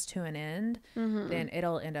means to an end, then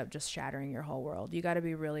it'll end up just shattering your whole world. You got to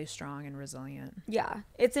be really strong and resilient. Yeah.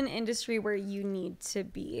 It's an industry where you need to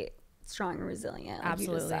be strong and resilient. Like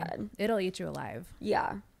Absolutely. you just said. It'll eat you alive.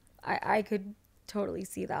 Yeah. I could totally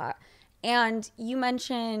see that. And you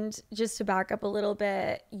mentioned, just to back up a little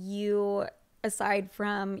bit, you, aside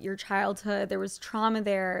from your childhood, there was trauma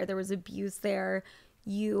there was abuse there.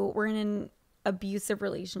 You were in an abusive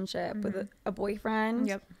relationship with a boyfriend.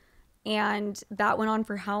 Yep. And that went on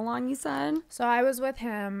for how long, you said? So I was with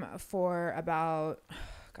him for about,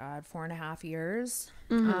 4.5 years.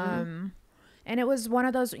 And it was one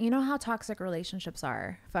of those, you know how toxic relationships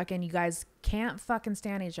are. Fucking, you guys can't fucking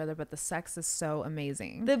stand each other, but the sex is so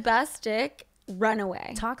amazing. The best dick, run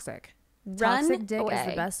away. Toxic. Run Toxic dick away. is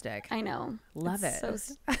the best dick. I know. Love It's it.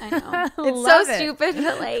 So, I know. It's Love so it. stupid,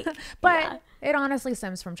 but like. But it honestly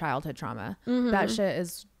stems from childhood trauma. That shit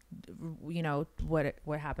is, you know, what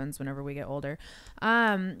happens whenever we get older.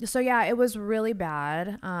 So yeah, it was really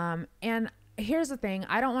bad. And here's the thing.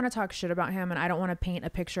 I don't want to talk shit about him, and I don't want to paint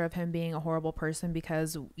a picture of him being a horrible person,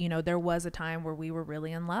 because, you know, there was a time where we were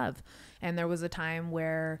really in love, and there was a time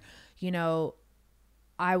where, you know,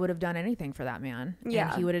 I would have done anything for that man. Yeah.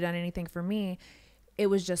 And he would have done anything for me. It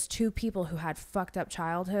was just two people who had fucked up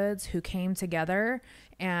childhoods who came together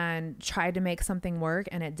and tried to make something work,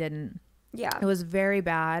 and it didn't. Yeah. It was very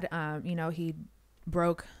bad. You know, he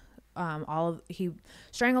broke he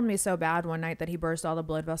strangled me so bad one night that he burst all the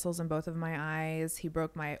blood vessels in both of my eyes. He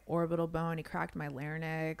broke my orbital bone. He cracked my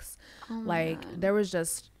larynx. There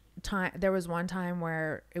was one time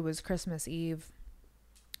where it was Christmas Eve,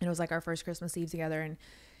 and it was like our first Christmas Eve together, and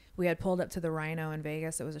we had pulled up to the Rhino in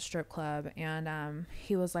Vegas. It was a strip club, and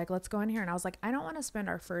he was like, let's go in here. And I was like, I don't want to spend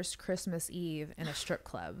our first Christmas Eve in a strip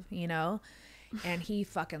club, you know? And he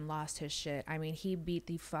fucking lost his shit. I mean, he beat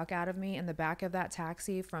the fuck out of me in the back of that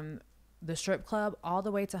taxi from the strip club all the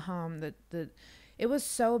way to home. It was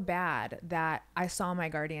so bad that I saw my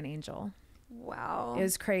guardian angel. Wow. It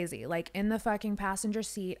was crazy. Like, in the fucking passenger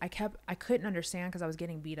seat, I couldn't understand, because I was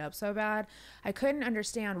getting beat up so bad. I couldn't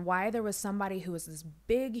understand why there was somebody who was this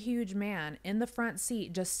big, huge man in the front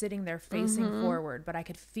seat just sitting there facing forward. But I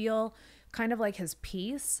could feel kind of like his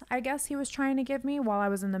peace, I guess he was trying to give me while I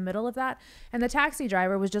was in the middle of that. And the taxi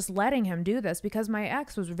driver was just letting him do this, because my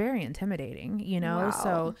ex was very intimidating, you know? Wow.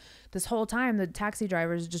 So this whole time, the taxi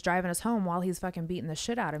driver is just driving us home while he's fucking beating the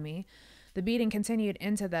shit out of me. The beating continued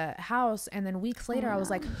into the house, and then weeks later, I was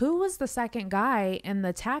like, who was the second guy in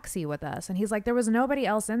the taxi with us? And he's like, there was nobody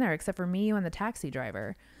else in there except for me, you, and the taxi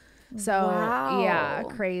driver. So yeah,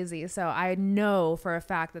 crazy. So I know for a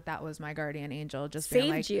fact that was my guardian angel, just being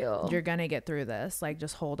like, you're gonna get through this, like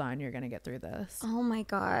just hold on, you're gonna get through this. Oh my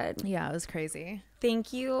God. Yeah, it was crazy.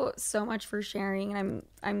 Thank you so much for sharing.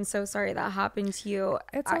 I'm so sorry that happened to you.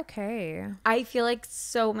 It's okay. I feel like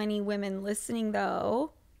so many women listening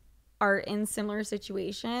though are in similar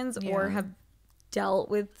situations or have dealt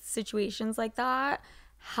with situations like that.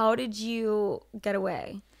 How did you get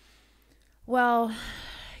away? Well,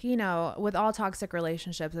 you know, with all toxic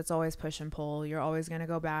relationships, it's always push and pull. You're always going to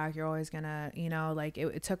go back. You're always going to, you know, like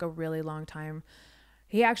it took a really long time.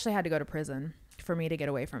 He actually had to go to prison for me to get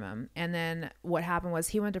away from him. And then what happened was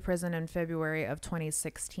he went to prison in February of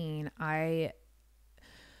 2016. I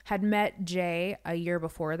had met Jay a year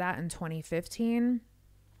before that in 2015.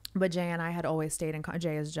 But Jay and I had always stayed in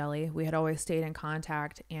Jay is Jelly. We had always stayed in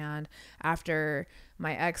contact. And after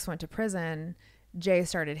my ex went to prison, Jay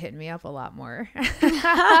started hitting me up a lot more.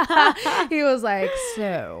 He was like,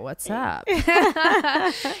 so what's up?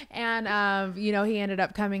 And, you know, he ended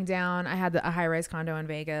up coming down. I had a high-rise condo in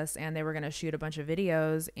Vegas and they were going to shoot a bunch of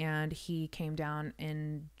videos. And he came down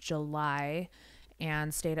in July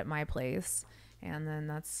and stayed at my place. And then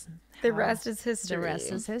that's the rest is history. The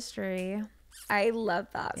rest is history. I love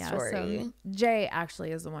that story. So Jay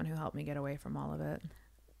actually is the one who helped me get away from all of it.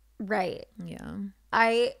 Right. Yeah.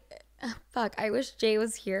 I wish Jay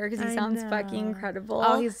was here because he sounds fucking incredible.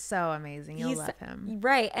 Oh, he's so amazing. You'll love him.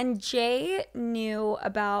 Right. And Jay knew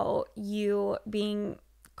about you being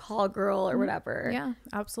call girl or whatever. Yeah,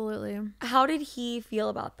 absolutely. How did he feel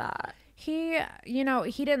about that? He, you know,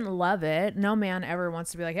 he didn't love it. No man ever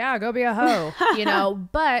wants to be like, yeah, go be a hoe, you know,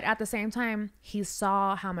 but at the same time, he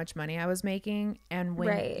saw how much money I was making. And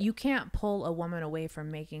when you can't pull a woman away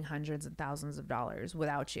from making hundreds and thousands of dollars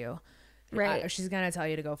without you. Right. She's going to tell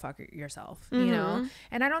you to go fuck yourself, you know?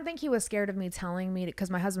 And I don't think he was scared of me telling me,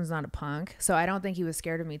 because my husband's not a punk. So I don't think he was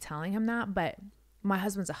scared of me telling him that. But my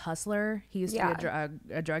husband's a hustler. He used to be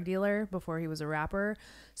a drug dealer before he was a rapper.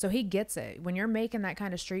 So he gets it. When you're making that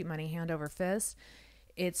kind of street money hand over fist,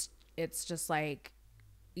 it's just like,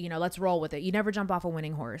 you know, let's roll with it. You never jump off a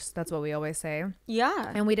winning horse. That's what we always say.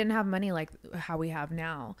 Yeah. And we didn't have money like how we have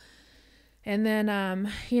now. And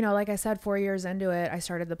then, you know, like I said, 4 years into it, I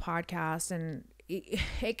started the podcast, and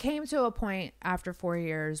it came to a point after 4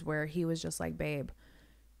 years where he was just like, babe,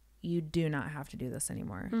 you do not have to do this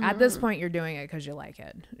anymore. At this point, you're doing it because you like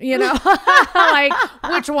it, you know? Like,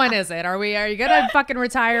 which one is it? Are you gonna fucking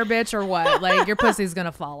retire, bitch, or what? Like, your pussy's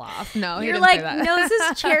gonna fall off. No, you're like, no, this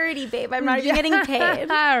is charity, babe. I'm not even getting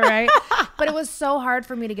paid. All right. But it was so hard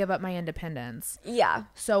for me to give up my independence. Yeah.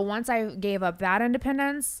 So once I gave up that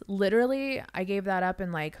independence, literally, I gave that up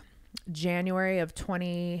in like January of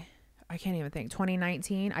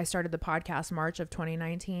 2019. I started the podcast March of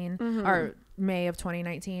 2019 or May of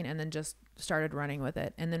 2019, and then just started running with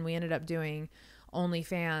it. And then we ended up doing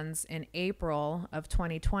OnlyFans in April of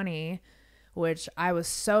 2020, which I was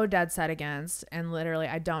so dead set against. And literally,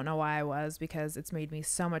 I don't know why I was, because it's made me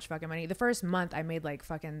so much fucking money. The first month I made like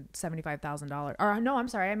fucking $75,000. Or no, I'm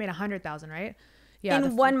sorry. I made $100,000, right? Yeah.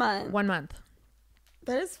 In 1 month. 1 month.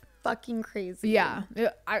 That is fucking crazy. Yeah.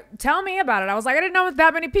 Tell me about it. I was like, I didn't know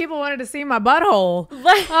that many people wanted to see my butthole.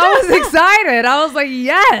 I was excited. I was like,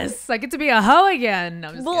 yes, I get to be a hoe again. No,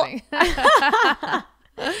 I'm just kidding.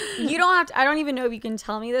 You don't have to, I don't even know if you can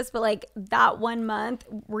tell me this, but like that 1 month,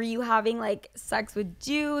 were you having like sex with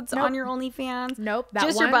dudes on your OnlyFans? Nope.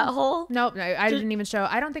 Just your butthole? Nope. I didn't even show.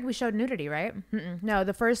 I don't think we showed nudity, right? No,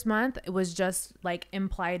 the first month it was just like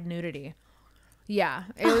implied nudity. Yeah,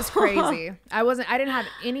 it was crazy. I didn't have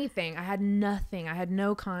anything. I had nothing. I had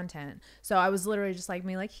no content. So I was literally just like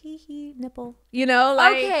me, like, hee hee, nipple. You know,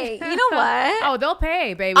 like. Okay, you know what? Oh, they'll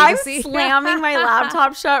pay, baby. I'm slamming my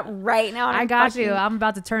laptop shut right now. I got you. I'm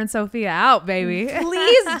about to turn Sofia out, baby.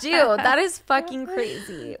 Please do. That is fucking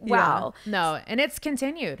crazy. Wow. Yeah. No, and it's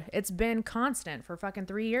continued. It's been constant for fucking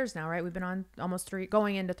 3 years now, right? We've been on almost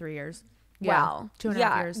going into 3 years. Yeah, wow.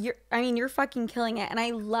 2.5 years. You're fucking killing it. And I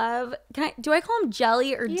love, do I call him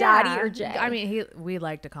Jelly or Daddy or Jay? I mean, we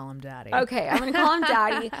like to call him Daddy. Okay, I'm going to call him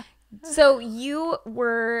Daddy. So you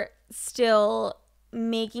were still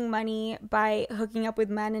making money by hooking up with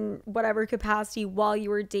men in whatever capacity while you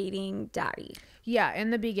were dating Daddy. Yeah, in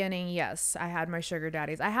the beginning, yes. I had my sugar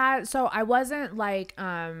daddies. I wasn't like,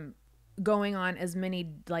 going on as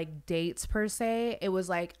many like dates per se. It was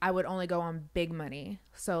like I would only go on big money.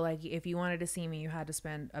 So like if you wanted to see me, you had to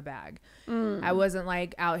spend a bag. I wasn't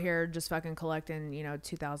like out here just fucking collecting, you know,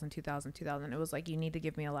 2,000. It was like, you need to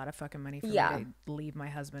give me a lot of fucking money for me to leave my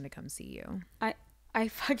husband to come see you. I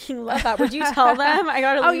fucking love that. Would you tell them? I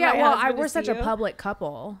gotta. Oh leave yeah, my well, husband we're to such see a you. public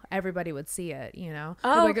couple. Everybody would see it,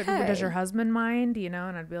 Oh, Like, okay. does your husband mind? And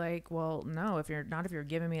I'd be like, well, no. If you're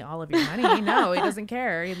giving me all of your money, no, he doesn't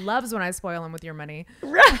care. He loves when I spoil him with your money.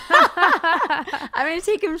 I'm gonna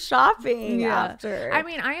take him shopping after. I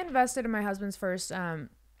mean, I invested in my husband's first,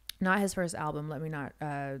 not his first album. Let me not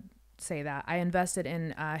say that. I invested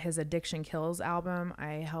in his Addiction Kills album.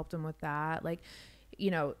 I helped him with that. Like,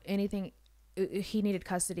 anything. He needed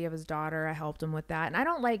custody of his daughter. I helped him with that. And I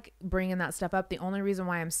don't like bringing that stuff up. The only reason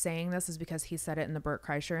why I'm saying this is because he said it in the Burt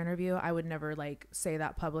Kreischer interview. I would never like say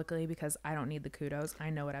that publicly because I don't need the kudos. I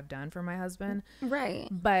know what I've done for my husband. Right.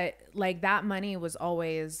 But like that money was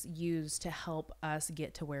always used to help us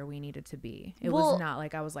get to where we needed to be. It was not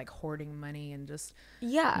like I was like hoarding money and just.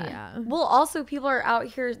 Yeah. Well, also people are out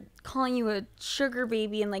here calling you a sugar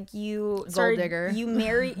baby and like you gold digger. You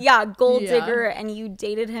married, gold digger, and you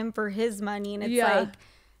dated him for his money. And it's like,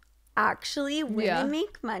 actually, women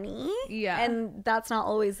make money. Yeah. And that's not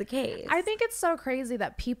always the case. I think it's so crazy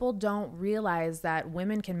that people don't realize that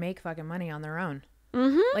women can make fucking money on their own.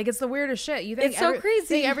 Mm-hmm. Like, it's the weirdest shit. You think it's so crazy.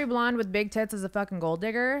 Think every blonde with big tits is a fucking gold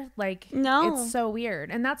digger? Like, no. It's so weird.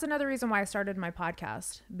 And that's another reason why I started my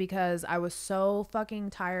podcast, because I was so fucking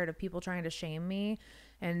tired of people trying to shame me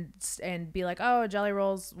and be like, oh, Jelly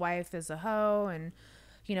Roll's wife is a hoe, and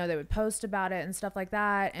they would post about it and stuff like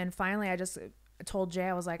that. And finally I just told Jay,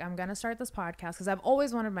 I was like, I'm gonna start this podcast because I've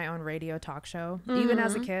always wanted my own radio talk show. Even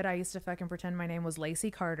as a kid, I used to fucking pretend my name was Lacey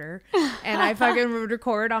Carter and I fucking would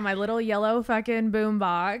record on my little yellow fucking boom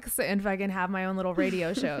box and fucking have my own little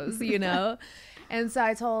radio shows, And so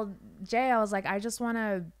I told Jay, I was like, I just want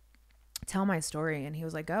to tell my story. And he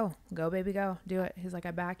was like, go baby, go do it. He's like,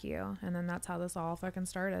 I back you. And then that's how this all fucking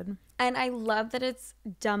started. And I love that it's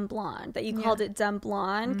Dumb Blonde, that you called it Dumb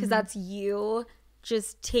Blonde, because that's you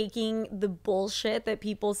just taking the bullshit that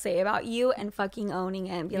people say about you and fucking owning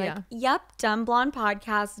it and be like, yep, Dumb Blonde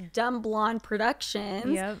Podcast, Dumb Blonde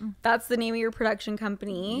Productions. Yep. That's the name of your production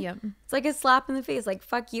company. Yep. It's like a slap in the face. Like,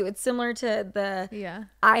 fuck you. It's similar to the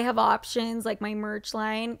I Have Options, like my merch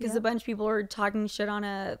line, because a bunch of people were talking shit on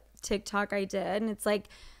a TikTok I did. And it's like,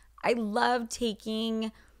 I love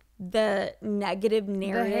taking the negative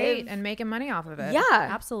narrative, the hate, and making money off of it. Yeah,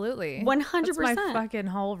 absolutely, 100%. That's my fucking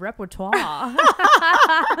whole repertoire. I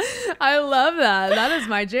love that. That is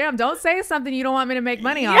my jam. Don't say something you don't want me to make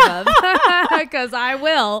money off of, because I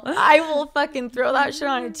will. I will fucking throw that shit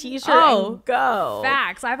on a t-shirt and go.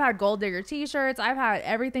 Facts. I've had gold digger t-shirts. I've had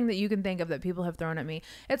everything that you can think of that people have thrown at me.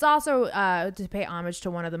 It's also to pay homage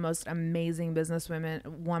to one of the most amazing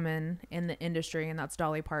woman in the industry, and that's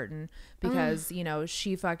Dolly Parton, because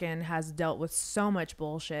she fucking has dealt with so much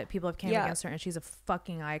bullshit. People have came against her, and she's a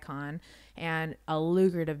fucking icon and a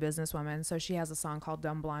lucrative businesswoman. So she has a song called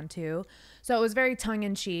Dumb Blonde too. So it was very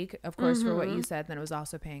tongue-in-cheek, of course, for what you said. Then it was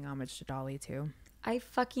also paying homage to Dolly too. I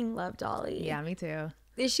fucking love Dolly. Yeah, me too.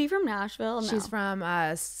 Is she from Nashville? No. She's from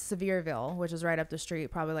Sevierville, which is right up the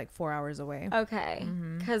street, probably like 4 hours away. Okay.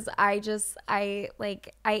 Because I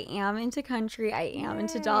am into country. I am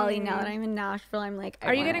into Dolly. Now that I'm in Nashville, I'm like,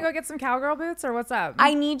 are you going to go get some cowgirl boots or what's up?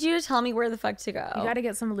 I need you to tell me where the fuck to go. You got to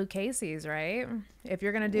get some Lucchese's, right? If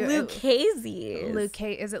you're going to do Lucchese's.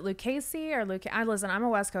 Is it Lucchese or Lucchese? Listen, I'm a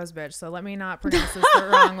West Coast bitch, so let me not pronounce this the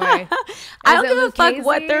wrong way. I don't give a fuck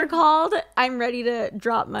what they're called. I'm ready to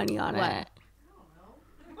drop money on it.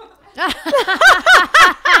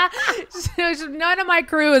 None of my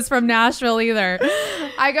crew is from Nashville either.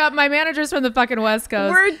 I got my managers from the fucking West Coast.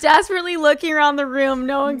 We're desperately looking around the room.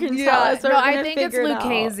 No one can tell us. No, I think it's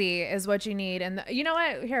Lucchese is what you need. And you know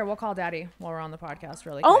what? Here, we'll call Daddy while we're on the podcast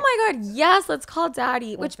really quick. Oh my God. Yes, let's call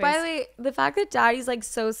Daddy. Which, by the way, the fact that Daddy's like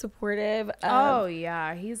so supportive. Oh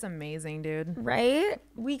yeah, he's amazing, dude. Right?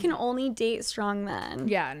 We can only date strong men.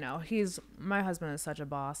 Yeah, no, my husband is such a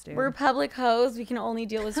boss, dude. We're public hoes. We can only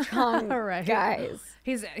deal with strong guys.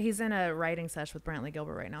 He's in a writing session with Brantley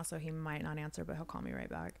Gilbert right now, so he might not answer, but he'll call me right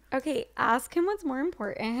back. Okay, ask him what's more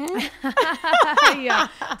important. Yeah,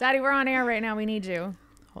 Daddy, we're on air right now. We need you.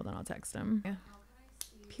 Hold on, I'll text him. Yeah.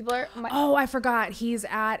 People are. Oh, I forgot. He's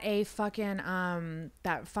at a fucking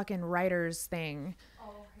that fucking writers thing,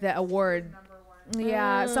 the award.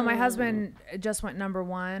 Yeah. So my husband just went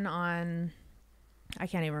 #1 on. I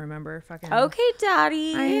can't even remember. Fucking. Okay,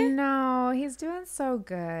 Daddy. I know. He's doing so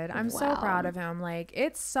good. I'm so proud of him. Like,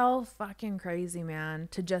 it's so fucking crazy, man,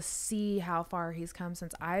 to just see how far he's come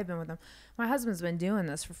since I've been with him. my husband's been doing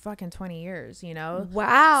this for fucking 20 years, you know?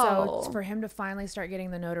 Wow. So for him to finally start getting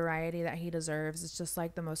the notoriety that he deserves, it's just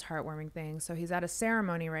like the most heartwarming thing. So he's at a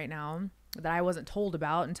ceremony right now that I wasn't told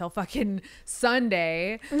about until fucking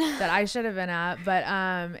Sunday that I should have been at. But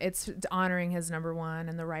it's honoring his number one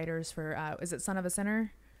and the writers for, is it Son of a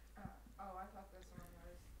Sinner?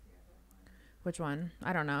 Which one?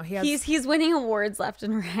 I don't know. He's winning awards left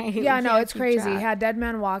and right. Yeah, no, it's crazy. He had Dead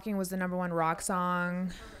Man Walking was the number one rock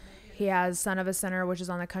song. He has Son of a Sinner, which is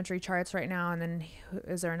on the country charts right now. And then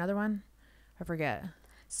is there another one? I forget.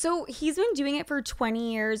 So he's been doing it for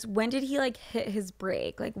 20 years. When did he like hit his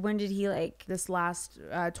break? Like when did he like this last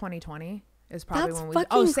 2020 is probably That's when we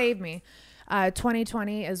fucking save me.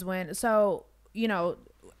 2020 is when, so, you know,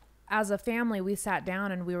 as a family, we sat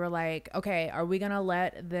down and we were like, okay, are we going to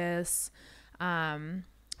let this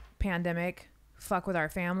pandemic fuck with our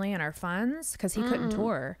family and our funds? Because he couldn't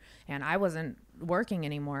tour and I wasn't working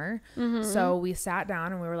anymore. So we sat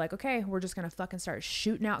down and we were like, okay, we're just gonna fucking start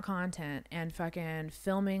shooting out content and fucking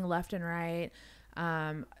filming left and right.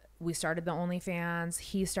 We started the OnlyFans.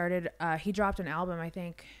 He dropped an album, I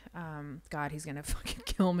think. God, he's gonna fucking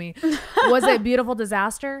kill me. Was it Beautiful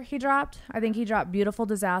Disaster he dropped? I think he dropped Beautiful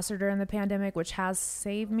Disaster during the pandemic, which has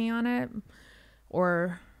saved me on it.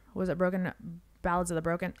 Or was it Ballads of the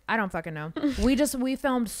Broken? I don't fucking know. We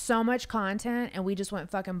filmed so much content and we just went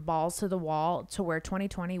fucking balls to the wall to where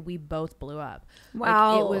 2020 we both blew up.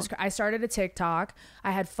 Wow. Like, I started a TikTok.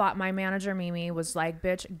 I had fought my manager Mimi was like,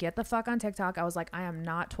 bitch, get the fuck on TikTok. I was like, I am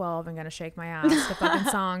not 12 and gonna shake my ass to fucking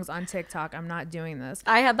songs on TikTok. I'm not doing this.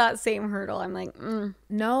 I had that same hurdle. I'm like,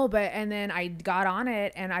 no, but and then I got on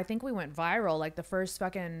it and I think we went viral. Like the first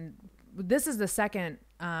fucking, this is the second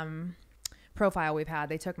profile we've had.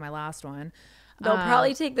 They took my last one. They'll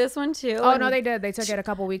probably take this one too. Oh, no, they did. They took it a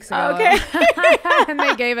couple weeks ago. Okay. And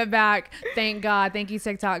they gave it back. Thank God. Thank you,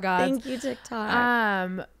 TikTok gods. Thank you,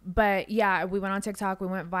 TikTok. But yeah, we went on TikTok. We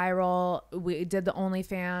went viral. We did the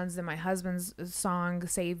OnlyFans. And my husband's song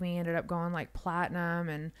Save Me ended up going like platinum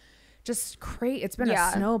and just crazy. It's been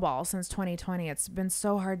a snowball since 2020. It's been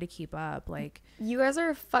so hard to keep up. Like, you guys are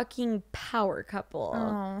a fucking power couple.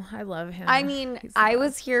 Oh, I love him. I mean, I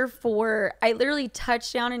was here I literally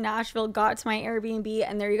touched down in Nashville, got to my Airbnb,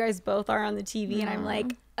 and there you guys both are on the TV. And I'm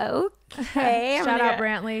like, okay. Shout out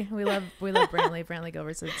Brantley. We love Brantley. Brantley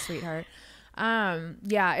Gilbert's a sweetheart.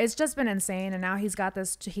 Yeah, it's just been insane. And now he's got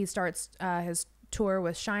this, he starts his tour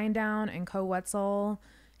with Shinedown and Co Wetzel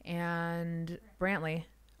and Brantley.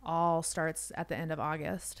 All starts at the end of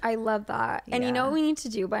August. I love that. And you know what we need to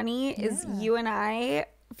do, Bunnie, is you and I,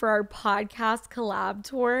 for our podcast collab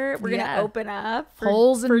tour, we're going to open up for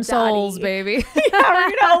Holes and Daddy. Souls, baby. Yeah, we're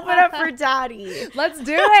going to open up for Daddy. Let's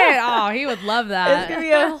do it. Oh, he would love that. It's going to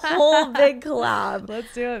be a whole big collab.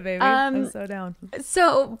 Let's do it, baby. I'm so down.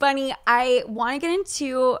 So, Bunnie, I want to get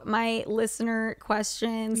into my listener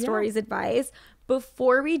questions, stories, advice.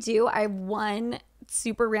 Before we do, I have one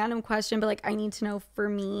super random question, but like I need to know for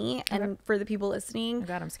me and for the people listening. Oh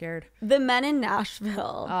God, I'm scared. The men in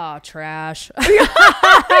Nashville. Oh, trash.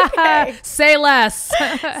 Okay. Say less.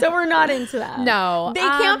 So we're not into that. No. They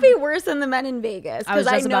can't be worse than the men in Vegas because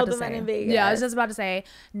I know the men in Vegas. Yeah, I was just about to say,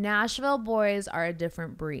 Nashville boys are a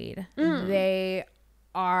different breed. They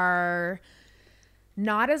are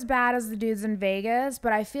not as bad as the dudes in Vegas,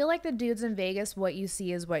 but I feel like the dudes in Vegas, what you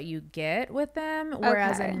see is what you get with them.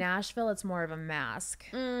 Whereas in Nashville, it's more of a mask.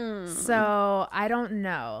 So I don't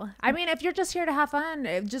know. I mean, if you're just here to have fun,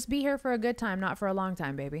 just be here for a good time, not for a long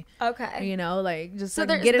time, baby. Okay. You know, like just so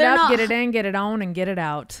like, get it up, get it in, get it on, and get it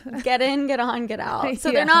out. Get in, get on, get out. So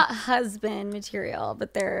they're not husband material,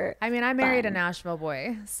 but they're I mean, I married a Nashville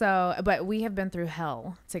boy. So, but we have been through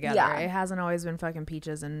hell together. Yeah. It hasn't always been fucking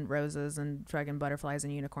peaches and roses and fucking butterflies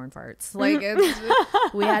and unicorn farts. Like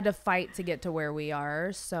we had to fight to get to where we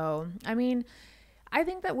are. So I mean, I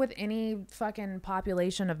think that with any fucking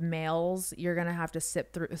population of males, you're gonna have to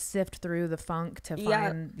sift through the funk to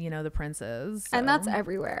find you know, the princes. So. And that's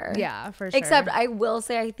everywhere. Yeah, for sure. Except I will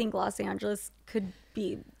say I think Los Angeles could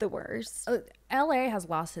be the worst. LA has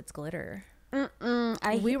lost its glitter.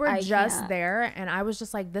 We were I just can't. there and I was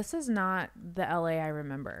just like, this is not the LA I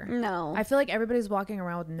remember. No. I feel like everybody's walking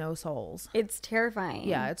around with no souls. It's terrifying.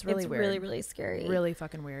 Yeah, it's really weird. Really, really scary. Really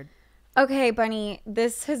fucking weird. Okay, Bunnie,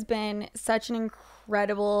 this has been such an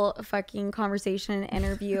incredible fucking conversation and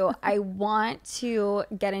interview. I want to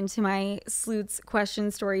get into my sleuths,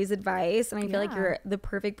 questions, stories, advice, and I feel like you're the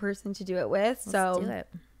perfect person to do it with. Let's do it.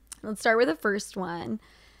 Let's start with the first one.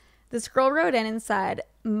 This girl wrote in and said,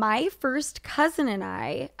 my first cousin and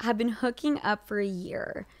I have been hooking up for a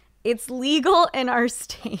year. It's legal in our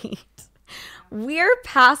state. We're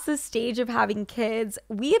past the stage of having kids.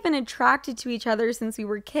 We have been attracted to each other since we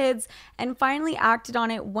were kids and finally acted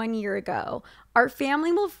on it 1 year ago. Our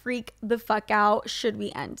family will freak the fuck out should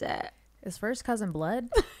we end it. Is first cousin blood?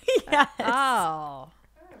 Yes. Oh.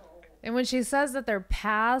 And when she says that they're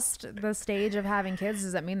past the stage of having kids,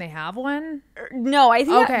 does that mean they have one? No, I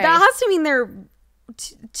think that has to mean they're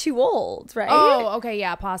too old, right? Oh, okay,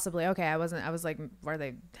 yeah, possibly. Okay, I was like, are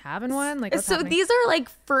they having one? Like, what's happening? These are like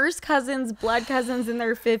first cousins, blood cousins in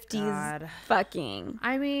their 50s. God. Fucking.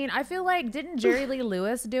 I mean, I feel like, didn't Jerry Lee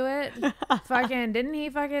Lewis do it? Didn't he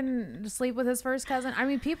fucking sleep with his first cousin? I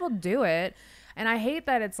mean, people do it. And I hate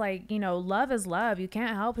that it's like, you know, love is love. You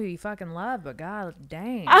can't help who you fucking love, but God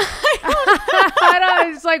dang. I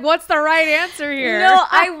don't, it's like, what's the right answer here? No,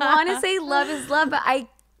 I want to say love is love, but I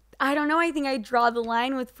don't know. I think I draw the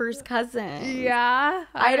line with first cousin. Yeah.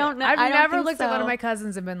 I don't know. I've never looked so. at one of my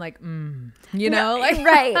cousins and been like, you know, like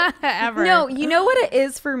right. ever. No, you know what it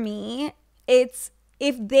is for me? It's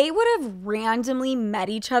if they would have randomly met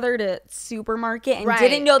each other at a supermarket and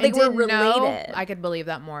didn't know they were related. I could believe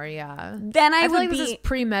that more, yeah. Then I feel would like be this is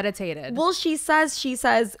premeditated. Well, she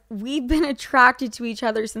says we've been attracted to each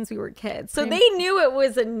other since we were kids. So they knew it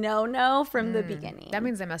was a no-no from the beginning. That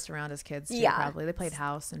means they messed around as kids too, yeah. probably. They played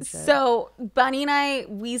house and shit. So Bunnie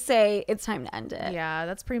and we say it's time to end it. Yeah,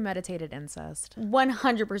 that's premeditated incest.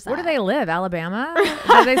 100%. Where do they live? Alabama?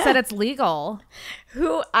 They said it's legal.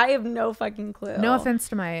 I have no fucking clue. No offense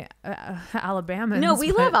to my Alabamans. No,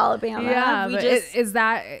 we love Alabama. Yeah,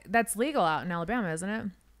 that's legal out in Alabama, isn't it?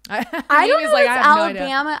 I don't know if it's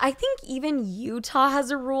Alabama. I think even Utah has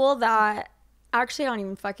a rule that actually I don't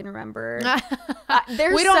even fucking remember.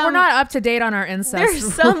 We're not up to date on our incest.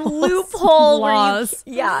 There's some loophole laws.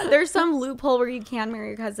 There's some loophole where you can marry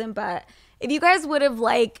your cousin, but if you guys would have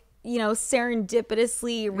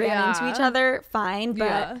serendipitously ran into each other, fine.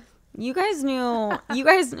 But you guys knew.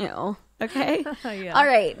 Okay. Yeah. All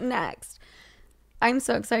right. Next. I'm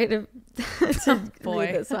so excited to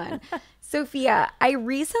read this one. Sophia, I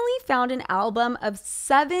recently found an album of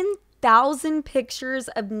 7,000 pictures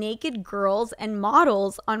of naked girls and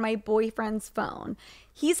models on my boyfriend's phone.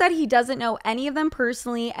 He said he doesn't know any of them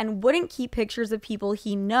personally and wouldn't keep pictures of people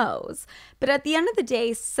he knows. But at the end of the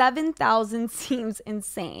day, 7,000 seems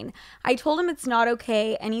insane. I told him it's not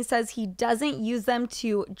okay, and he says he doesn't use them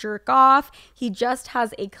to jerk off. He just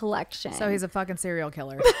has a collection. So he's a fucking serial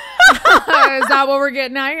killer. Is that what we're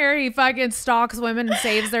getting at here? He fucking stalks women and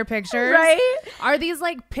saves their pictures? Right? Are these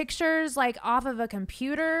like pictures like off of a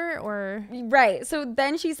computer or? Right. So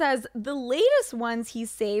then she says the latest ones he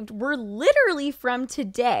saved were literally from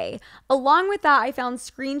today. Along with that, I found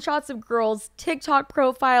screenshots of girls' TikTok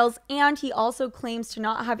profiles, and he also claims to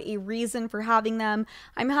not have a reason for having them.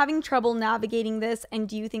 I'm having trouble navigating this, and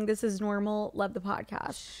do you think this is normal? Love the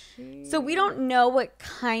podcast. So we don't know what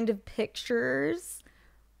kind of pictures.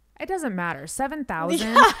 It doesn't matter. 7,000.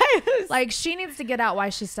 Yes. Like, she needs to get out why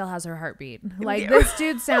she still has her heartbeat. Like, this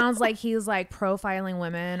dude sounds like he's like profiling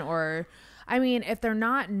women, or I mean, if they're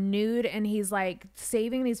not nude and he's like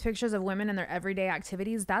saving these pictures of women in their everyday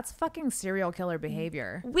activities, that's fucking serial killer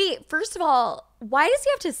behavior. Wait, first of all, why does he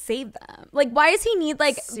have to save them? Like, why does he need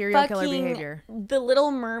like serial killer behavior? The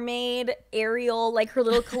Little Mermaid, Ariel, like her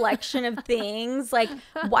little collection of things. Like,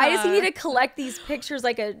 why does he need to collect these pictures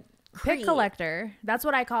like a pic collector? That's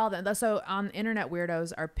what I call them. So on internet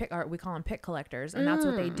weirdos we call them pic collectors, and that's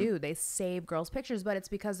what they do. They save girls' pictures, but it's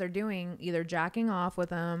because they're doing either jacking off with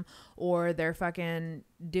them or they're fucking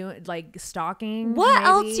doing like stalking. What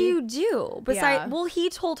else do you do besides? Well, he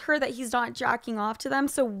told her that he's not jacking off to them.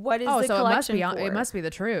 So what is the collection for? It must be the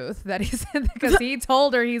truth that he said, because he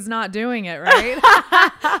told her he's not doing it, right?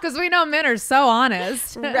 Because we know men are so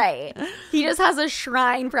honest, right? He just has a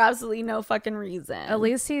shrine for absolutely no fucking reason. At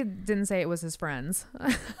least he didn't say it was his friends.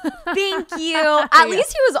 Thank you. At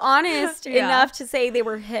least he was honest enough to say they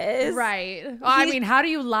were his. Right. Well, I mean, how do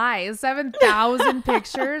you lie? 7,000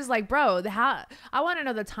 pictures? Like, bro, I want to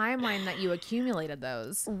know the timeline that you accumulated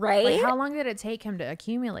those. Right. Like, how long did it take him to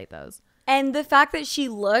accumulate those? And the fact that she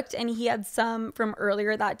looked and he had some from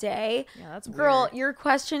earlier that day. Yeah, that's weird. Girl, your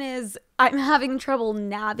question is, I'm having trouble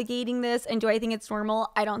navigating this, and do I think it's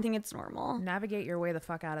normal? I don't think it's normal. Navigate your way the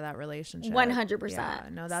fuck out of that relationship. 100%. Yeah,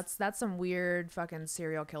 no, that's some weird fucking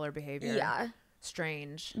serial killer behavior. Yeah.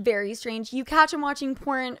 Strange. Very strange. You catch him watching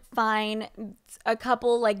porn, fine. A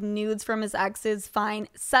couple like nudes from his exes, fine.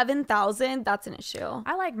 7,000, that's an issue.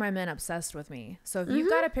 I like my men obsessed with me. So if you've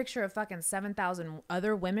got a picture of fucking 7,000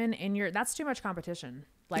 other women that's too much competition.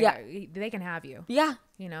 Like, they can have you. Yeah.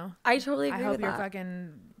 You know? I totally agree with that. I hope you're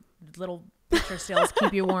fucking little picture stills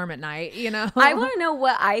keep you warm at night, you know? I want to know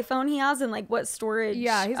what iPhone he has and like what storage.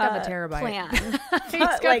 Yeah, he's got the terabyte plan. He's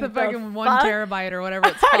got like the fucking 1 fuck? terabyte or whatever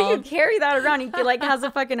it's How do you called. carry that around? He like has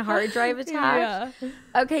a fucking hard drive attached.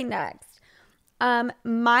 Yeah. Okay, next.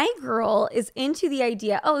 My girl is into the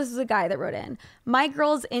idea. Oh, this is a guy that wrote in. My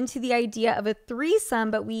girl's into the idea of a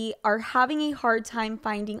threesome, but we are having a hard time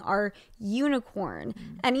finding our unicorn.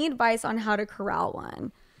 Any advice on how to corral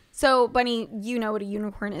one? So, Bunnie, you know what a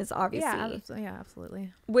unicorn is, obviously. Yeah,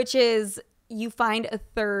 absolutely. Which is you find a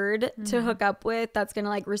third to hook up with that's going to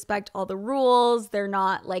like respect all the rules. They're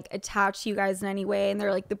not like attached to you guys in any way. And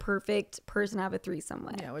they're like the perfect person to have a threesome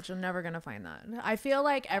with. Yeah, which you're never going to find that. I feel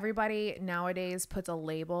like everybody nowadays puts a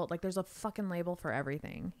label. Like there's a fucking label for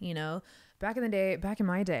everything, you know? Back in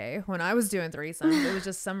my day, when I was doing threesomes, it was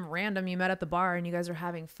just some random you met at the bar and you guys are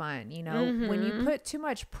having fun. You know, when you put too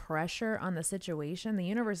much pressure on the situation, the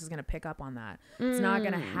universe is going to pick up on that. It's not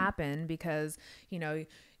going to happen because, you know,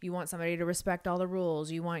 you want somebody to respect all the rules.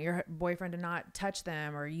 You want your boyfriend to not touch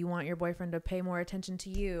them, or you want your boyfriend to pay more attention to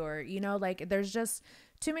you, or, you know, like there's just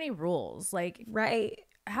too many rules. Like, right.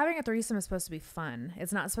 Having a threesome is supposed to be fun.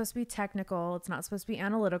 It's not supposed to be technical. It's not supposed to be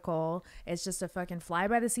analytical. It's just a fucking fly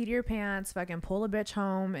by the seat of your pants, fucking pull a bitch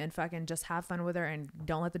home and fucking just have fun with her and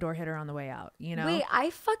don't let the door hit her on the way out, you know? Wait,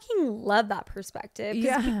 I fucking love that perspective.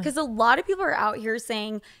 Yeah. Because a lot of people are out here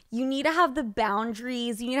saying you need to have the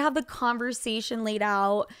boundaries. You need to have the conversation laid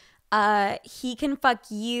out. He can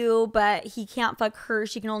fuck you, but he can't fuck her.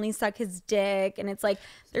 She can only suck his dick. And it's like,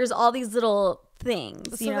 there's all these little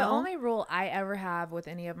things, so you know? The only rule I ever have with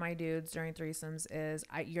any of my dudes during threesomes is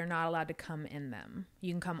you're not allowed to come in them.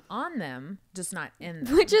 You can come on them, just not in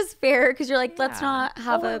them. Which is fair, because you're like, let's not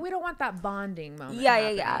have we don't want that bonding moment.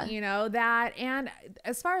 Yeah. You know, that. And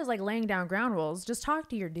as far as like laying down ground rules, just talk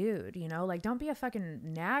to your dude, you know? Like, don't be a fucking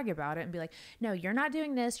nag about it and be like, no, you're not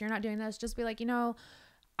doing this. You're not doing this. Just be like, you know,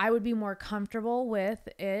 I would be more comfortable with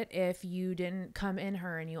it if you didn't come in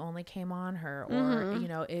her and you only came on her, or, you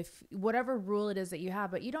know, if whatever rule it is that you have,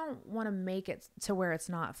 but you don't want to make it to where it's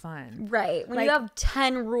not fun. Right. When like, you have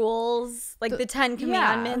 10 rules, like the 10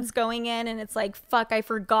 commandments going in, and it's like, fuck, I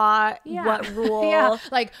forgot what rule. Yeah.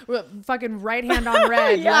 Like fucking right hand on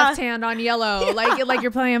red, left hand on yellow. Like you're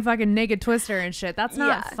playing fucking Naked Twister and shit. That's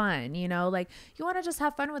not fun, you know? Like, you want to just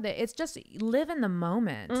have fun with it. It's just live in the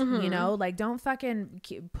moment, you know? Like, don't fucking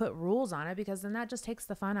put rules on it, because then that just takes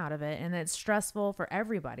the fun out of it, and it's stressful for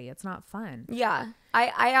everybody. It's not fun. Yeah, I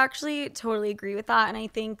actually totally agree with that. And I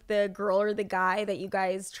think the girl or the guy that you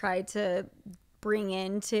guys try to bring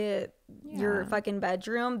into your fucking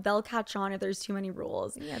bedroom, they'll catch on if there's too many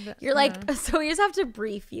rules. You're like, so we just have to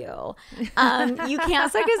brief you. You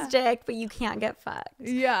can't suck his dick, but you can't get fucked.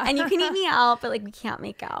 Yeah. And you can eat me out, but like we can't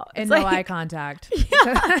make out. And it's no eye contact.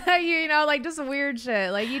 Yeah. You know, like just weird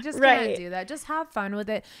shit. Like you just can't do that. Just have fun with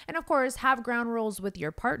it. And of course, have ground rules with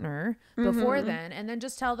your partner before then. And then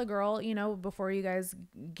just tell the girl, you know, before you guys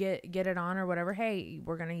get it on or whatever, hey,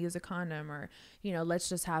 we're going to use a condom, or, you know, let's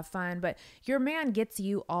just have fun. But your man gets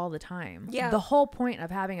you all the time. Yeah. The whole point of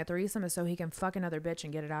having a threesome is so he can fuck another bitch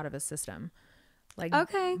and get it out of his system. Like,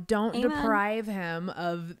 don't deprive him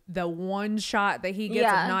of the one shot that he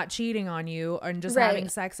gets of not cheating on you and just having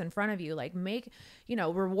sex in front of you. Like,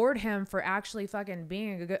 reward him for actually fucking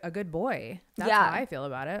being a good boy. That's how I feel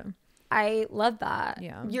about it. I love that.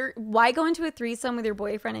 Yeah. Why go into a threesome with your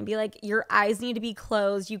boyfriend and be like, your eyes need to be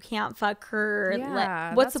closed, you can't fuck her?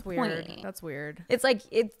 Yeah, what's the point? That's weird. It's like,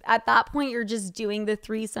 at that point you're just doing the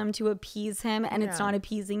threesome to appease him, and it's not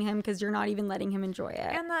appeasing him because you're not even letting him enjoy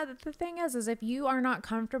it. And the thing is if you are not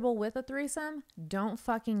comfortable with a threesome, don't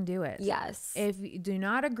fucking do it. Yes. If you do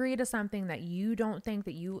not agree to something that you don't think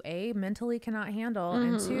that you mentally cannot handle,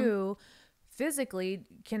 and two, physically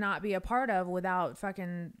cannot be a part of without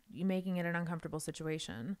fucking making it an uncomfortable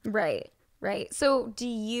situation. Right. So do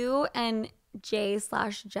you and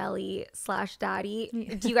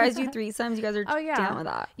Jay/Jelly/Daddy, do you guys do threesomes? You guys are down with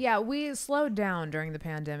that? Yeah, we slowed down during the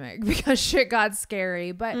pandemic because shit got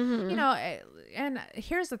scary. But, you know, and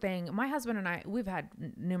here's the thing. My husband and I, we've had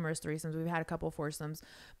numerous threesomes. We've had a couple foursomes.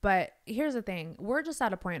 But here's the thing. We're just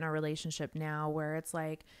at a point in our relationship now where it's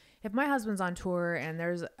like, if my husband's on tour and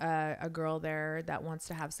there's a girl there that wants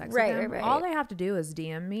to have sex with him, all they have to do is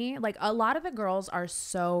DM me. Like, a lot of the girls are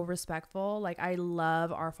so respectful. Like, I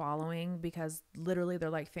love our following because literally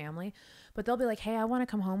they're like family. But they'll be like, hey, I want to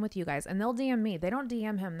come home with you guys. And they'll DM me. They don't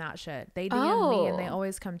DM him that shit. They DM me, and they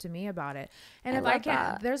always come to me about it. And if I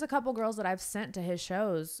can't, there's a couple girls that I've sent to his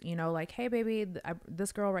shows, you know, like, hey, baby,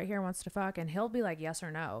 this girl right here wants to fuck. And he'll be like, yes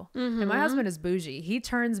or no. And my husband is bougie. He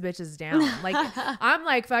turns bitches down. Like, I'm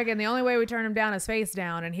like fucking fucking, the only way we turn him down is face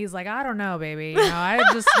down. And he's like, I don't know, baby. I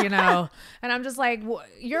just, and I'm just like,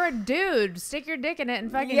 you're a dude. Stick your dick in it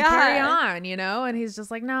and fucking carry on, And he's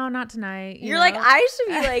just like, no, not tonight. You're like, I should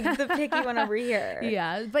be like the picky one over here.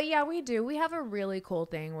 Yeah. But yeah, we do. We have a really cool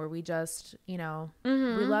thing where we just, we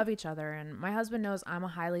love each other. And my husband knows I'm a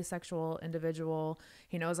highly sexual individual.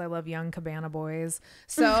 He knows I love young cabana boys.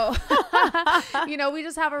 So, we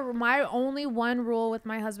just have my only one rule with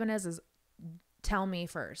my husband is tell me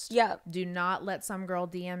first. Yep. Do not let some girl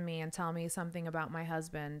DM me and tell me something about my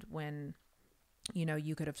husband when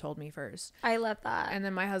you could have told me first. I love that. And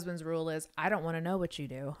then my husband's rule is I don't want to know what you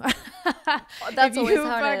do. That's if always you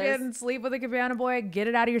how it fucking is. sleep with a cabana boy, get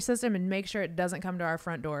it out of your system and make sure it doesn't come to our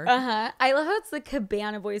front door. I love how it's the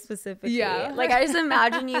cabana boy specifically. Yeah. Like I just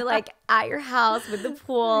imagine you like at your house with the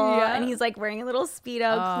pool and he's like wearing a little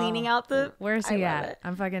Speedo cleaning out the. Where's he at?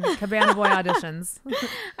 I'm fucking cabana boy auditions.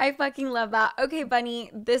 I fucking love that. Okay, Bunnie,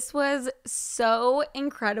 this was so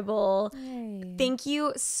incredible. Yay. Thank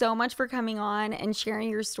you so much for coming on and sharing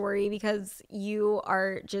your story because you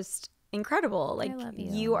are just incredible. Like I love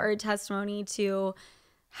you are a testimony to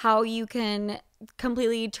how you can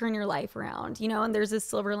completely turn your life around, and there's a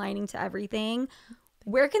silver lining to everything.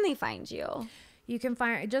 Where can they find you? You can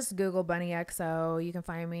just Google Bunnie Xo. You can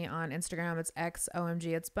find me on Instagram. It's XOMG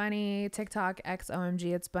it's Bunnie. TikTok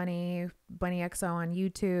XOMG it's Bunnie. Bunnie Xo on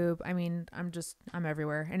YouTube. I mean, I'm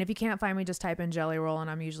everywhere. And if you can't find me, just type in Jelly Roll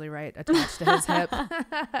and I'm usually right attached to his hip.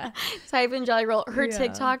 Type in Jelly Roll. Her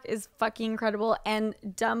TikTok is fucking incredible. And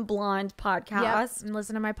Dumb Blonde podcast. Yep. And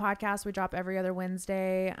listen to my podcast. We drop every other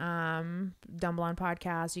Wednesday. Dumb Blonde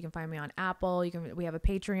podcast. You can find me on Apple. We have a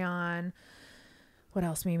Patreon. What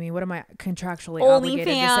else, Mimi? What am I contractually obligated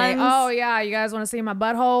to say? Oh, yeah. You guys want to see my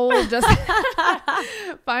butthole? Just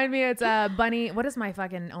find me. It's Bunnie. What is my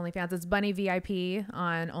fucking OnlyFans? It's Bunnie VIP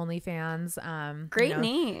on OnlyFans. Great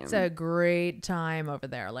name. It's a great time over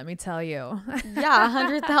there. Let me tell you. Yeah.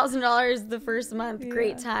 $100,000 the first month.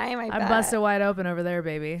 Great time. I busted wide open over there,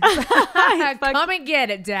 baby. Come and get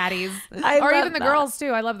it, daddies. Or even the girls,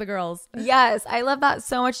 too. I love the girls. Yes. I love that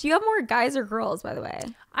so much. Do you have more guys or girls, by the way?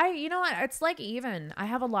 You know what? It's like even. I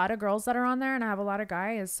have a lot of girls that are on there and I have a lot of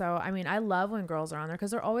guys. So, I mean, I love when girls are on there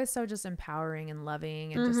because they're always so just empowering and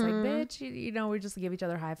loving and just like, bitch, we just give each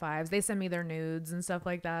other high fives. They send me their nudes and stuff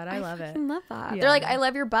like that. I love it. I love that. Yeah. They're like, I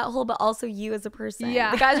love your butthole, but also you as a person.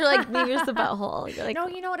 Yeah. The guys are like, maybe just the butthole. You're like, no,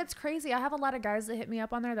 you know what? It's crazy. I have a lot of guys that hit me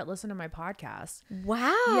up on there that listen to my podcast.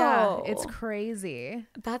 Wow. Yeah. It's crazy.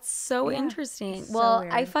 That's so interesting. Well,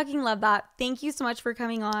 I fucking love that. Thank you so much for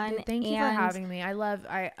coming on. Thank you for having me. I love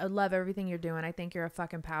everything you're doing. I think you're a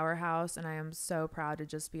fucking powerhouse and I am so proud to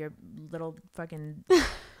just be a little fucking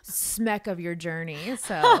smeck of your journey.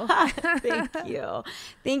 So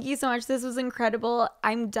thank you so much. This was incredible.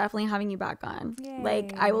 I'm definitely having you back on. Yay.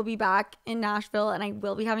 Like I will be back in Nashville and I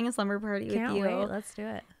will be having a slumber party with you. Wait. Let's do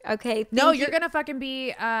it. Okay. You're gonna fucking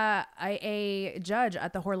be a judge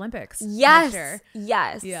at the Olympics. Yes.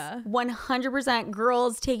 Yes. Yeah. 100%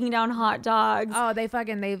 girls taking down hot dogs. Oh, they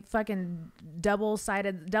fucking double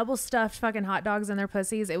stuffed fucking hot dogs in their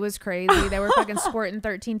pussies. It was crazy. They were fucking squirting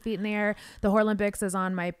 13 feet in the air. The Olympics is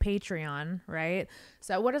on my Patreon, right?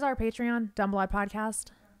 So what is our Patreon? Dumb Blonde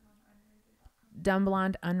Podcast.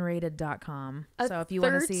 dumbblondeunrated.com. So if you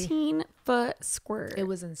want to see 13-foot squirt. It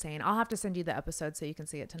was insane. I'll have to send you the episode so you can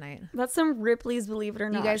see it tonight. That's some Ripley's Believe It or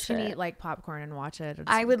Not. You guys can eat like popcorn and watch it.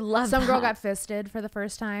 I would love Some girl got fisted for the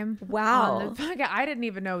first time. Wow. I didn't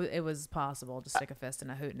even know it was possible to stick a fist in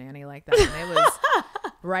a hootenanny like that. And it was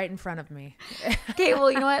right in front of me. Okay,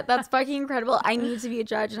 well, you know what? That's fucking incredible. I need to be a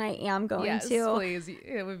judge and I am going to. Yes, please.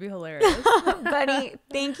 It would be hilarious. Bunnie,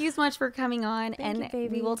 thank you so much for coming on. Thank you,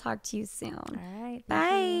 baby. We will talk to you soon. All right.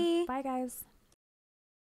 Bye. Bye, guys.